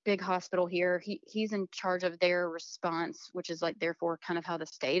the big hospital here, he's in charge of their response, which is like, therefore kind of how the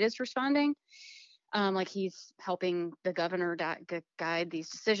state is responding. Like he's helping the governor guide these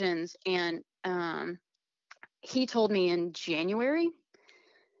decisions. And he told me in January,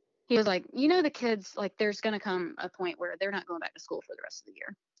 he was like, the kids, like there's going to come a point where they're not going back to school for the rest of the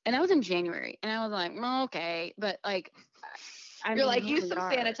year. And that was in January. And I was like, well, okay. But like, you're like, use some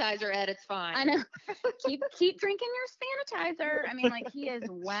sanitizer, Ed. It's fine. I know. keep drinking your sanitizer. I mean, like he is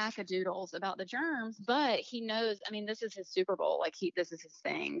wackadoodles about the germs, but he knows. I mean, this is his Super Bowl. Like this is his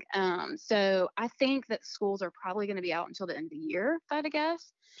thing. So I think that schools are probably going to be out until the end of the year, if I had to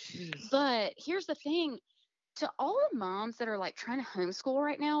guess. Jeez. But here's the thing: to all the moms that are like trying to homeschool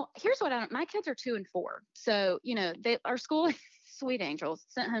right now, here's what my kids are 2 and 4. So our school, sweet angels,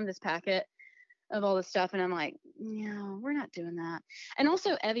 sent home this packet of all this stuff, and I'm like, no, we're not doing that. And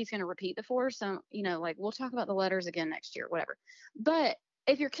also Evie's going to repeat the 4, so like we'll talk about the letters again next year, whatever. But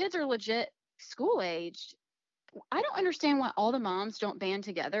if your kids are legit school aged, I don't understand why all the moms don't band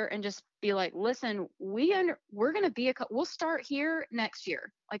together and just be like, listen, we're going to be we'll start here next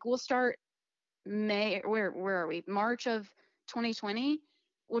year. Like we'll start May, where are we? March of 2020.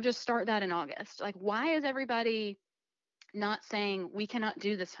 We'll just start that in August. Like, why is everybody not saying we cannot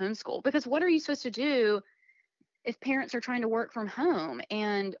do this homeschool? Because what are you supposed to do if parents are trying to work from home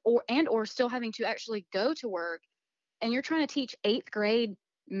or still having to actually go to work, and you're trying to teach 8th grade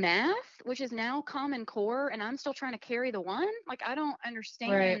math, which is now Common Core, and I'm still trying to carry the 1? Like, I don't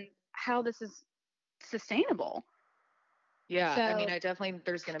understand how this is sustainable. Yeah. So, I mean,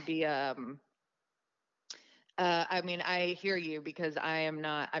 there's going to be, I mean, I hear you, because I am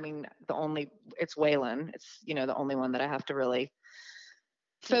not, I mean, it's Waylon. It's, the only one that I have to really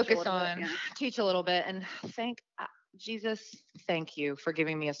focus on, teach a little bit. And Jesus, thank you for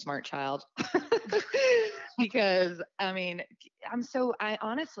giving me a smart child. Because I mean, I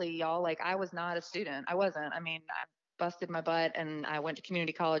honestly, y'all, like I was not a student. I wasn't. I mean, I busted my butt and I went to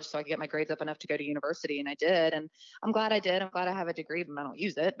community college so I could get my grades up enough to go to university, and I did. And I'm glad I did. I'm glad I have a degree, but I don't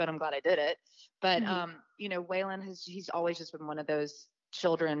use it, but I'm glad I did it. But, Waylon he's always just been one of those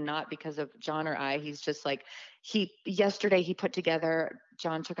children, not because of John or I. He's just like, yesterday he put together,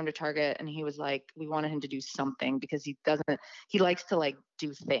 John took him to Target and he was like, we wanted him to do something, because he likes to like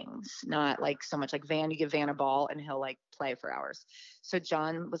do things, not like so much like you give Van a ball and he'll like play for hours. So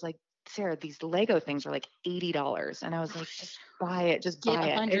John was like, Sarah, these Lego things are like $80. And I was like, just buy it. Just buy it.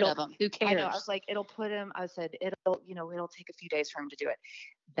 Get 100 of them. Who cares? I know. I was like, it'll take a few days for him to do it.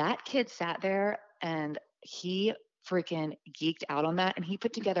 That kid sat there and he freaking geeked out on that. And he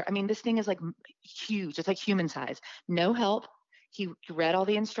put together, I mean, this thing is like huge. It's like human size. No help. He read all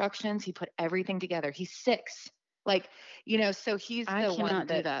the instructions. He put everything together. He's 6. Like, so he's the one that. I cannot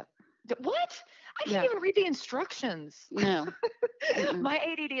do that. What? I can't even read the instructions. No. My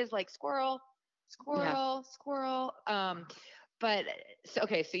ADD is like squirrel. But so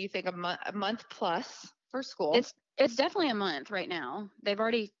you think a month plus for school? It's definitely a month right now. They've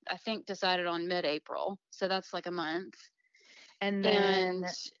already, I think, decided on mid-April. So that's like a month. And then,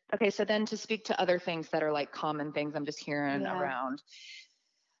 so then to speak to other things that are like common things I'm just hearing around.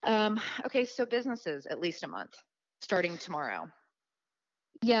 So businesses, at least a month, starting tomorrow.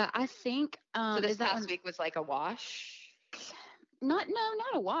 Yeah, I think. So this past week was like a wash? Not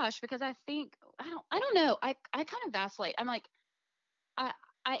a wash, because I think, I don't know. I kind of vacillate. I'm like, I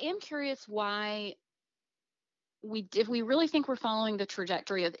am curious why if we really think we're following the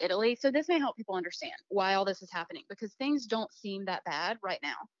trajectory of Italy. So this may help people understand why all this is happening, because things don't seem that bad right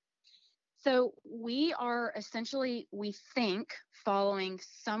now. So we are essentially, we think, following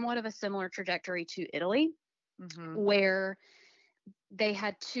somewhat of a similar trajectory to Italy, where they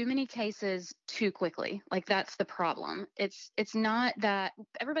had too many cases too quickly. Like, that's the problem. It's not that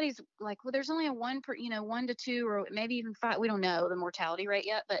everybody's like, well, there's only a 1 to 2 or maybe even 5. We don't know the mortality rate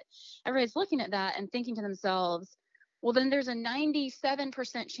yet, but everybody's looking at that and thinking to themselves, well, then there's a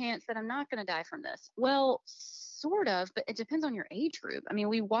 97% chance that I'm not going to die from this. Well, sort of, but it depends on your age group. I mean,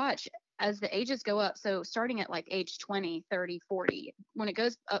 we watch as the ages go up. So starting at like age 20, 30, 40, when it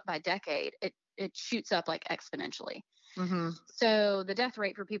goes up by decade, it shoots up like exponentially. Mm-hmm. So the death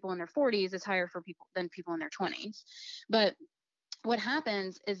rate for people in their 40s is higher than people in their 20s. But what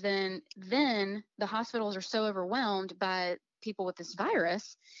happens is then the hospitals are so overwhelmed by people with this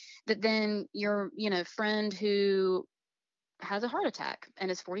virus that then your friend who has a heart attack and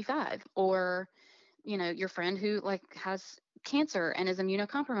is 45, or your friend who like has cancer and is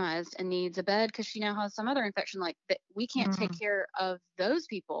immunocompromised and needs a bed because she now has some other infection, like that, we can't take care of those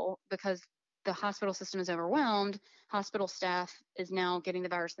people because the hospital system is overwhelmed. Hospital staff is now getting the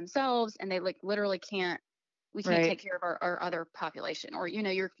virus themselves, and they like literally we can't take care of our other population, or, you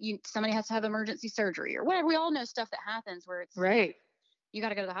know, somebody has to have emergency surgery or whatever. We all know stuff that happens where it's you got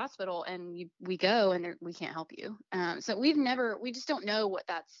to go to the hospital, and we go, and we can't help you. So we just don't know what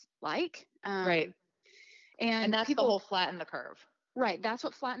that's like. And that's the whole flatten the curve. Right. That's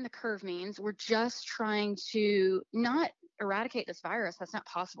what flatten the curve means. We're just trying to not eradicate this virus. That's not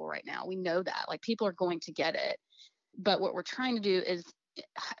possible right now. We know that. Like, people are going to get it. But what we're trying to do is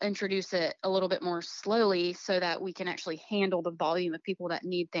introduce it a little bit more slowly so that we can actually handle the volume of people that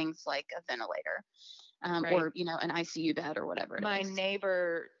need things like a ventilator, or, you know, an ICU bed or whatever it is. My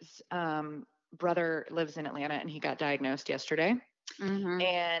neighbor's brother lives in Atlanta, and he got diagnosed yesterday. Mm-hmm.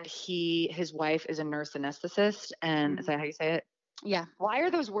 And his wife is a nurse anesthetist. And is that how you say it? Yeah. Why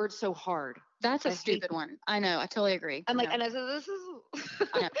are those words so hard? That's a stupid one. I know. I totally agree. I'm like, and this is.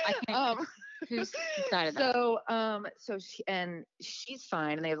 I know. I can't. Who's decided that? So she's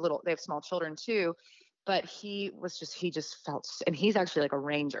fine, and they have small children too. But he just felt, and he's actually like a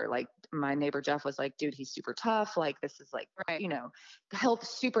ranger. Like, my neighbor Jeff was like, dude, he's super tough. Like, this is like, you know,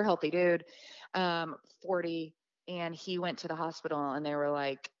 super healthy dude, 40. And he went to the hospital, and they were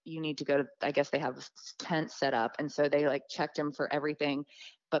like, you need to go to, I guess they have a tent set up. And so they like checked him for everything.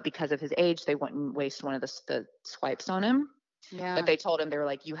 But because of his age, they wouldn't waste one of the swipes on him. Yeah. But they told him, they were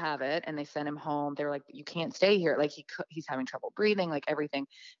like, you have it. And they sent him home. They were like, you can't stay here. Like, he's having trouble breathing, like everything.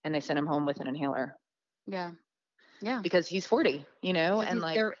 And they sent him home with an inhaler. Yeah. Yeah. Because he's 40, you know, and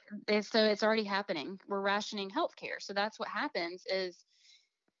like, so it's already happening. We're rationing healthcare. So that's what happens is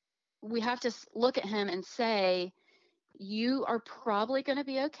we have to look at him and say, you are probably going to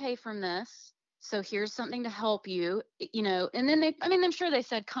be okay from this. So here's something to help you, you know. And then I'm sure they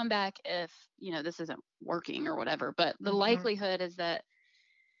said, come back if, you know, this isn't working or whatever. But the likelihood is that,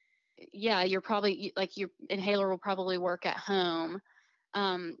 yeah, you're probably, like, your inhaler will probably work at home.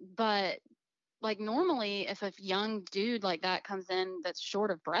 But like, normally if a young dude like that comes in that's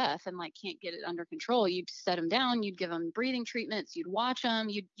short of breath and like can't get it under control, you'd set him down, you'd give him breathing treatments, you'd watch him,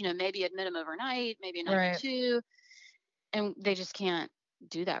 you'd, you know, maybe admit him overnight, maybe a night or two. And they just can't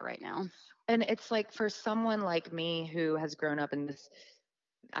do that right now. And it's like, for someone like me who has grown up in this,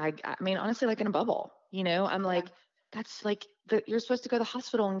 I mean, honestly, like in a bubble, you know, I'm like, that's like, you're supposed to go to the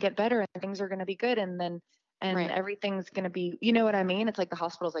hospital and get better, and things are going to be good. And then, everything's going to be, you know what I mean? It's like the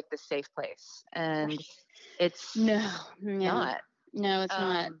hospital's like this safe place, and it's not. No, it's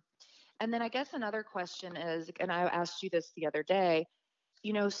not. And then I guess another question is, and I asked you this the other day,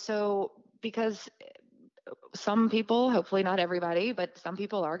 you know, so because some people, hopefully not everybody, but some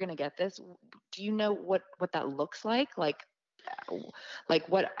people are going to get this. Do you know what that looks like? Like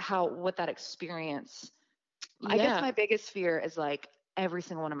what that experience? I guess my biggest fear is like every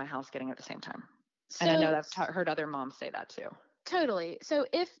single one in my house getting it at the same time. So, and I know I've heard other moms say that too. Totally. So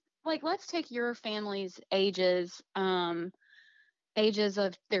if, like, let's take your family's ages of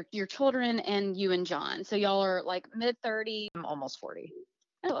your children and you and John. So y'all are like mid-30s. I'm almost 40.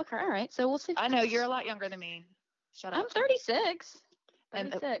 Oh, okay. All right. So we'll see. I know you're a lot younger than me. Shut up. I'm 36.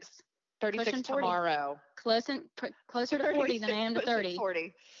 36 tomorrow. Closer to 40 than I am to 30.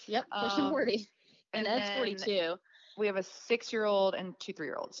 40. Yep, pushing 40. And Ed's 42. We have a 6-year-old and 2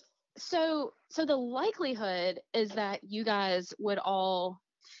 3-year-olds. So the likelihood is that you guys would all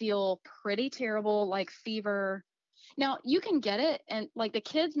feel pretty terrible, like fever. Now, you can get it, and like the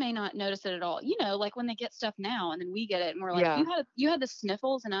kids may not notice it at all. You know, like when they get stuff now, and then we get it, and we're like, you had the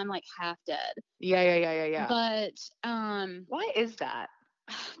sniffles, and I'm like half dead. Yeah. But why is that?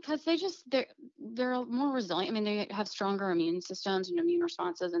 Because they're more resilient. I mean, they have stronger immune systems and immune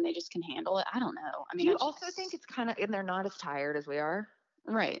responses, and they just can handle it. I don't know. I mean, do you also think it's kind of, and they're not as tired as we are?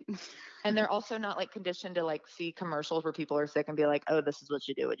 Right. And they're also not like conditioned to like see commercials where people are sick and be like, oh, this is what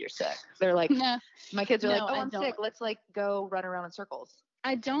you do when you're sick. They're like, my kids are like, oh, I'm sick. Let's like go run around in circles.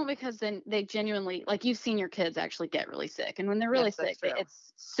 I don't, because then they genuinely, like, you've seen your kids actually get really sick, and when they're really sick,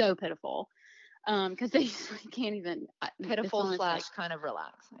 it's so pitiful. Because they can't even. Pitiful / kind of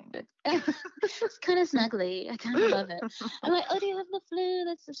relaxing. It's kind of snuggly. I kind of love it. I'm like, oh, do you have the flu?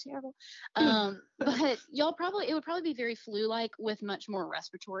 That's so terrible. But it would probably be very flu-like with much more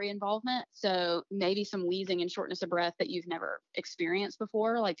respiratory involvement. So maybe some wheezing and shortness of breath that you've never experienced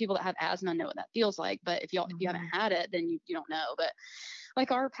before. Like, people that have asthma know what that feels like. But if you haven't had it, then you don't know. But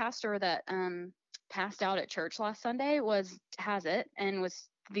like our pastor that passed out at church last Sunday has it, and was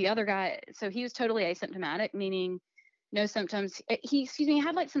the other guy. So he was totally asymptomatic, meaning no symptoms. He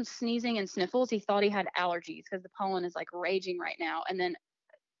had like some sneezing and sniffles. He thought he had allergies because the pollen is like raging right now, and then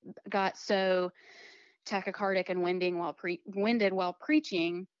got so tachycardic and winded while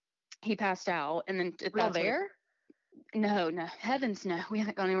preaching he passed out, and then We're all there? No, heavens no. We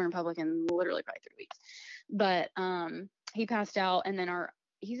haven't gone anywhere in public in literally probably 3 weeks. But he passed out, and then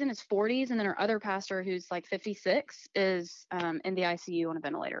he's in his 40s, and then our other pastor, who's like 56, is in the ICU on a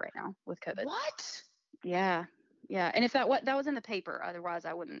ventilator right now with COVID. What? Yeah. And if that was in the paper, otherwise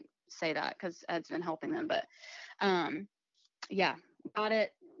I wouldn't say that because Ed's been helping them. But yeah, got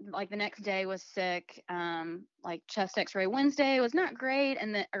it. Like the next day was sick. Like chest X-ray Wednesday was not great,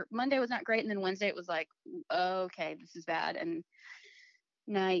 or Monday was not great, and then Wednesday it was like, okay, this is bad. And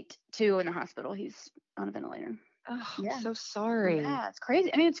night 2 in the hospital, he's on a ventilator. Oh, yeah. I'm so sorry. Yeah, it's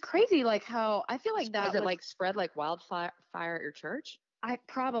crazy. I mean, it's crazy. Like how I feel like that was it like spread like wildfire at your church? I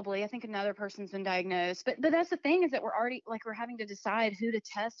think another person's been diagnosed, but that's the thing is that we're having to decide who to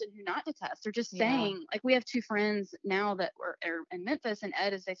test and who not to test. They're just saying, like, we have 2 friends now that are in Memphis, and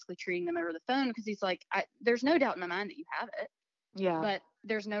Ed is basically treating them over the phone because he's like, there's no doubt in my mind that you have it. Yeah. But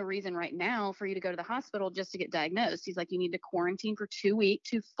there's no reason right now for you to go to the hospital just to get diagnosed. He's like, you need to quarantine for 2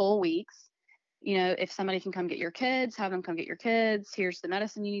 full weeks. You know, if somebody can come get your kids, have them come get your kids. Here's the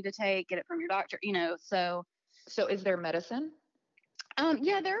medicine you need to take. Get it from your doctor. You know, so is there medicine?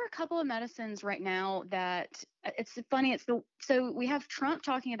 Yeah, there are a couple of medicines right now that it's funny. So we have Trump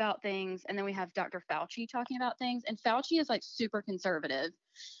talking about things, and then we have Dr. Fauci talking about things, and Fauci is like super conservative,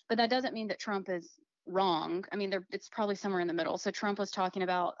 but that doesn't mean that Trump is wrong. I mean, it's probably somewhere in the middle. So Trump was talking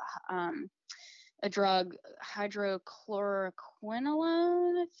about a drug, hydrochloroquine,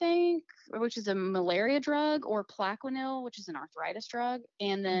 I think, which is a malaria drug, or Plaquenil, which is an arthritis drug.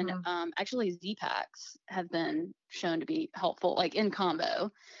 And then actually Z-Paks have been shown to be helpful, like in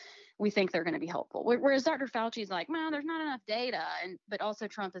combo. We think they're going to be helpful. Whereas Dr. Fauci's like, man, there's not enough data. But also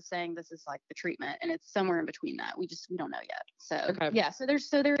Trump is saying this is like the treatment, and it's somewhere in between that. We don't know yet. So yeah, so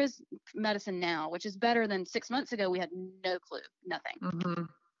there is medicine now, which is better than 6 months ago. We had no clue, nothing. Mm-hmm.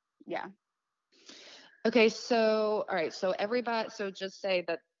 Yeah. Okay, so all right, so everybody, so just say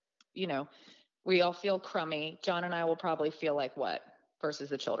that, you know, we all feel crummy. John and I will probably feel like what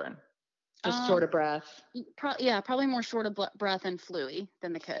versus the children? Just short of breath. Probably more short of breath and fluey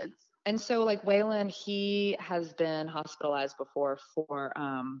than the kids. And so like Waylon, he has been hospitalized before for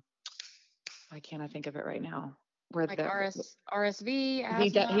why can't I think of it right now? Where like RSV.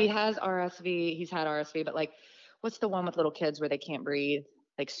 He has RSV. He's had RSV, but like, what's the one with little kids where they can't breathe,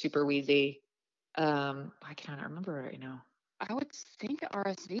 like super wheezy? I cannot remember right now. I would think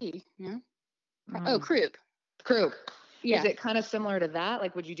RSV. No. Oh, croup. Yeah. Is it kind of similar to that?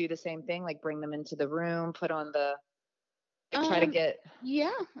 Like, would you do the same thing? Like, bring them into the room, put on the, try to get.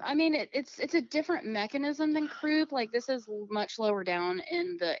 Yeah, I mean, it's a different mechanism than croup. Like, this is much lower down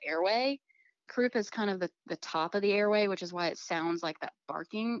in the airway. Croup is kind of the top of the airway, which is why it sounds like that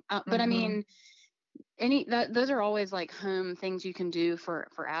barking. But I mean, those are always like home things you can do for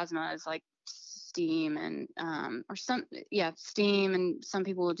asthma, is like steam and steam, and some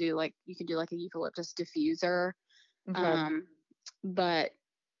people will do like, you could do like a eucalyptus diffuser. But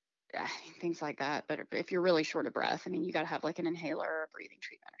things like that. But if you're really short of breath, I mean, you got to have like an inhaler or a breathing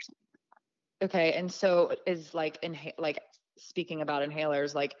treatment or something like that. Okay. And so is like, speaking about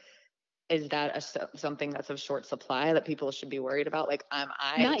inhalers, like, is that something that's of short supply that people should be worried about? Like,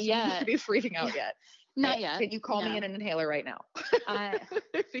 not yet. Be freaking out yet. Not yet. Can you call me in an inhaler right now?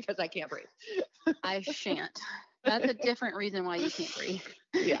 Because I can't breathe. I shan't. That's a different reason why you can't breathe.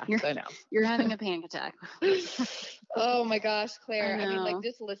 Yeah, I know. You're having a panic attack. Oh my gosh, Claire. I mean, like,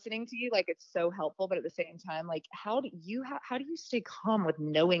 just listening to you, like, it's so helpful, but at the same time, like, how do you stay calm with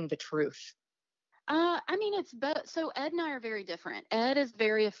knowing the truth? I mean, it's both. So Ed and I are very different. Ed is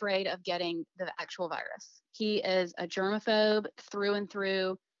very afraid of getting the actual virus. He is a germaphobe through and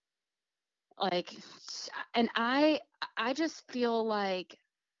through. Like, and I just feel like,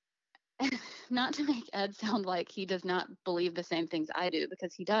 not to make Ed sound like he does not believe the same things I do,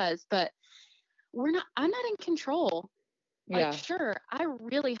 because he does, but I'm not in control. Like, sure, I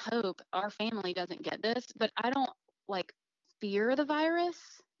really hope our family doesn't get this, but I don't like fear the virus.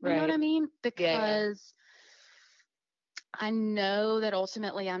 You know what I mean? Because I know that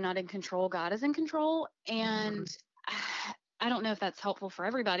ultimately I'm not in control. God is in control. And I don't know if that's helpful for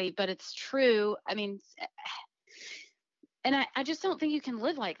everybody, but it's true. I mean, and I just don't think you can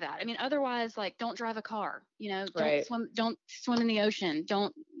live like that. I mean, otherwise, like, don't drive a car, don't swim in the ocean.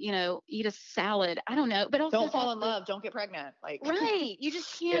 Don't, eat a salad. I don't know. But also don't fall in love. Don't get pregnant. Like, right. You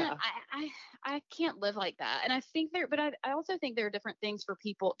just can't, I can't live like that. And I think I also think there are different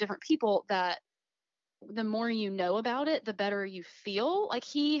people that the more you know about it, the better you feel. Like,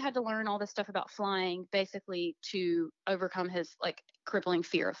 he had to learn all this stuff about flying basically to overcome his like crippling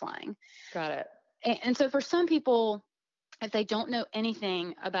fear of flying. Got it. And so for some people, if they don't know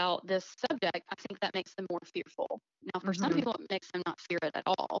anything about this subject, I think that makes them more fearful. Now, for some people, it makes them not fear it at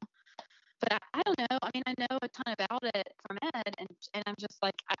all. But I don't know. I mean, I know a ton about it from Ed, and I'm just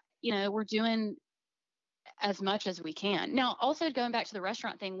like, we're doing as much as we can. Now, also going back to the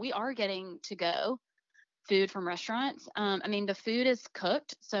restaurant thing, we are getting to go food from restaurants. I mean, the food is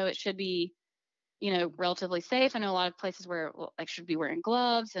cooked, so it should be, relatively safe. I know a lot of places where should be wearing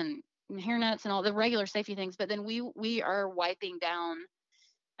gloves and hair nets and all the regular safety things, but then we are wiping down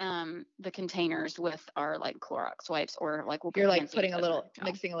the containers with our like Clorox wipes, or like you're like putting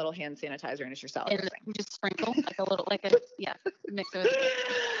mixing a little hand sanitizer in as your salad and dressing. Just sprinkle like a little mix it with it.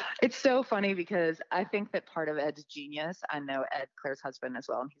 It's so funny because I think that part of Ed's genius, I know Ed, Claire's husband as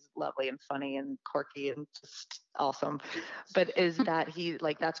well, and he's lovely and funny and quirky and just awesome, but is that he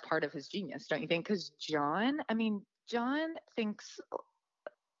like that's part of his genius, don't you think? Because John thinks,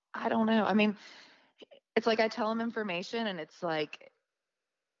 I don't know, I mean, it's like I tell him information and it's like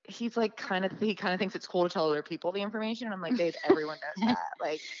he's like he kind of thinks it's cool to tell other people the information, and I'm like, Dave, everyone knows that.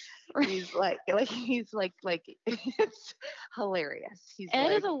 Like he's like it's hilarious.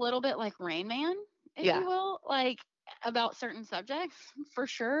 Ed is a little bit like Rain Man, if you will, like about certain subjects for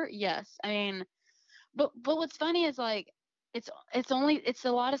sure. Yes, I mean, but what's funny is like it's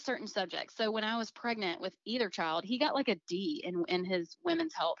a lot of certain subjects. So when I was pregnant with either child, he got like a D in his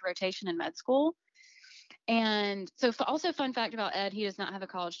women's health rotation in med school. And so also fun fact about Ed, he does not have a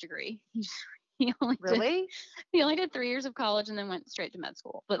college degree. He only did 3 years of college and then went straight to med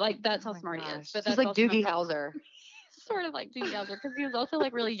school. But like that's how smart he is. But that's like Doogie Howser. Sort of like Doogie Howser, because he was also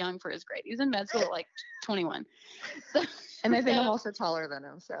like really young for his grade. He was in med school at like 21. So, and I think I'm also taller than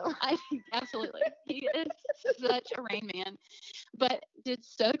him. So absolutely, he is such a Rain Man, but did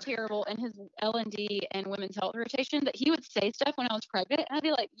so terrible in his L&D and women's health rotation that he would say stuff when I was pregnant, and I'd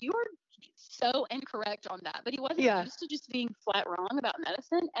be like, "You are so incorrect on that." But he wasn't used to just being flat wrong about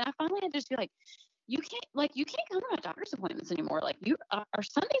medicine, and I finally had to just be like, you can't come to my doctor's appointments anymore. Like our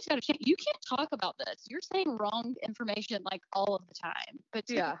Sunday's got to change. You can't talk about this. You're saying wrong information like all of the time. But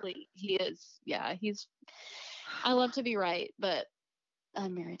typically he is, I love to be right, but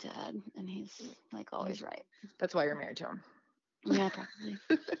I'm married to Ed and he's like always right. That's why you're married to him. Yeah, probably.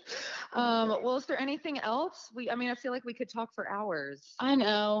 Well, is there anything else? I feel like we could talk for hours. I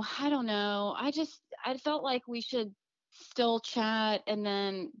know. I don't know. I felt like we should still chat, and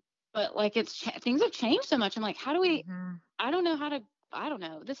then, but like things have changed so much. I'm like, how do we, I don't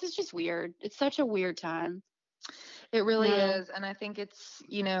know. This is just weird. It's such a weird time. It really is. And I think it's,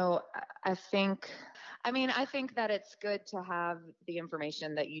 I think that it's good to have the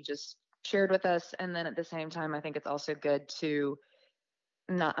information that you just shared with us. And then at the same time, I think it's also good to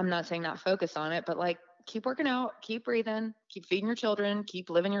I'm not saying not focus on it, but like keep working out, keep breathing, keep feeding your children, keep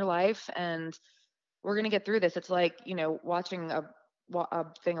living your life. And we're going to get through this. It's like, watching a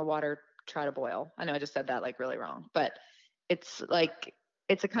thing of water try to boil. I know I just said that like really wrong, but it's like,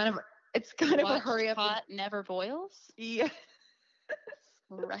 it's kind of a hurry up. Pot never boils. Yeah.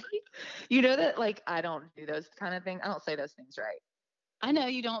 Right. You know that like, I don't do those kind of things. I don't say those things right. I know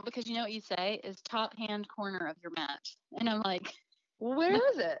you don't, because you know what you say is top hand corner of your mat. And I'm like, where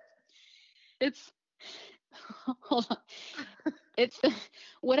is it? It's, hold on. It's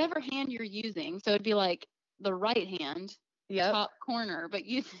whatever hand you're using. So it'd be like the right hand, top corner. But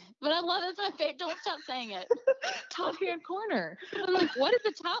I love that's my favorite. Don't stop saying it. Top hand corner. I'm like, what is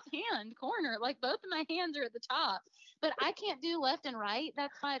the top hand corner? Like both of my hands are at the top, but I can't do left and right.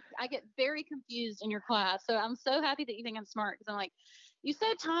 That's why I get very confused in your class. So I'm so happy that you think I'm smart, because I'm like, you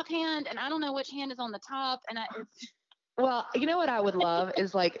said top hand, and I don't know which hand is on the top, and well, you know what I would love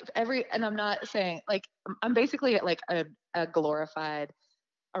is like and I'm not saying like, I'm basically like a glorified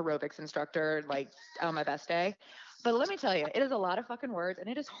aerobics instructor, like on my best day. But let me tell you, it is a lot of fucking words, and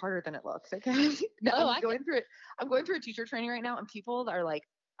it is harder than it looks. Okay. I'm going through a teacher training right now, and people are like,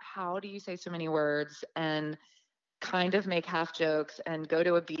 how do you say so many words and kind of make half jokes and go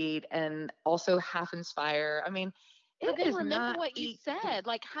to a beat and also half inspire? I mean, but then remember what you said.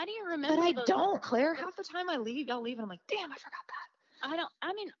 Like, how do you remember? But I don't, Claire. Half the time y'all leave, and I'm like, damn, I forgot that.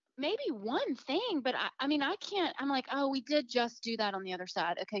 Maybe one thing, but I can't. I'm like, oh, we did just do that on the other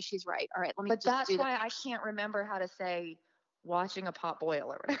side. Okay, she's right. All right, let me. But that's why I can't remember how to say watching a pot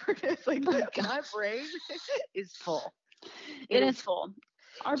boil or whatever it is. Like my brain is full. It is full.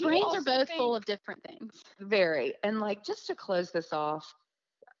 Our brains are both full of different things. Very. And like, just to close this off,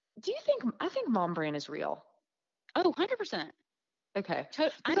 I think mom brain is real. Oh, 100%. Okay.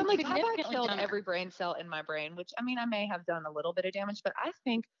 I'm like, have I killed every brain cell in my brain? Which, I may have done a little bit of damage, but I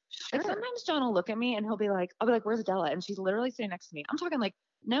think Like sometimes John will look at me and I'll be like, where's Della? And she's literally sitting next to me. I'm talking like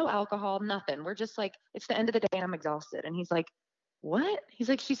no alcohol, nothing. We're just like, it's the end of the day and I'm exhausted. And he's like, what? He's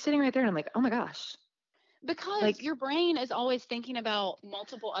like, she's sitting right there. And I'm like, oh my gosh. Because like, your brain is always thinking about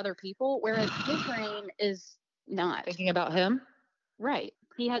multiple other people, whereas his brain is not thinking about him. Right.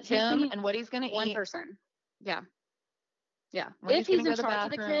 He has him and what he's going to eat. One person. Yeah. Yeah. When if he's in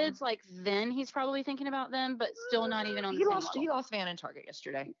charge of the kids, like then he's probably thinking about them, but still not even on the same level. He lost Van in Target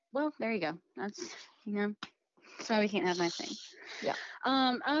yesterday. Well, there you go. That's, that's why we can't have nice things. Yeah.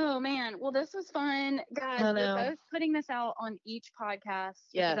 Oh man. Well, this was fun, guys. We're both putting this out on each podcast.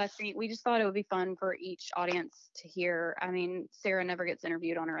 Yes. Because I think we just thought it would be fun for each audience to hear. I mean, Sarah never gets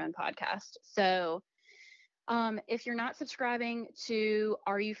interviewed on her own podcast. So, if you're not subscribing to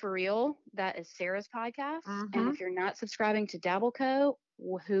Are You For Real, that is Sarah's podcast. Mm-hmm. And if you're not subscribing to Dabble Co.,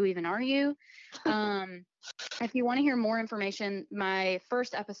 who even are you? If you want to hear more information, my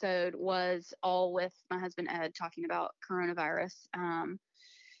first episode was all with my husband, Ed, talking about coronavirus.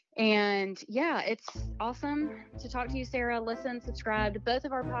 And yeah, it's awesome to talk to you, Sarah. Listen, subscribe to both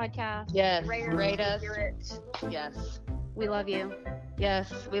of our podcasts. Yes. Rate us. Yes. We love you.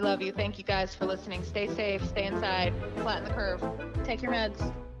 Yes, we love you. Thank you guys for listening. Stay safe. Stay inside. Flatten the curve. Take your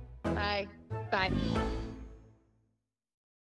meds. Bye. Bye.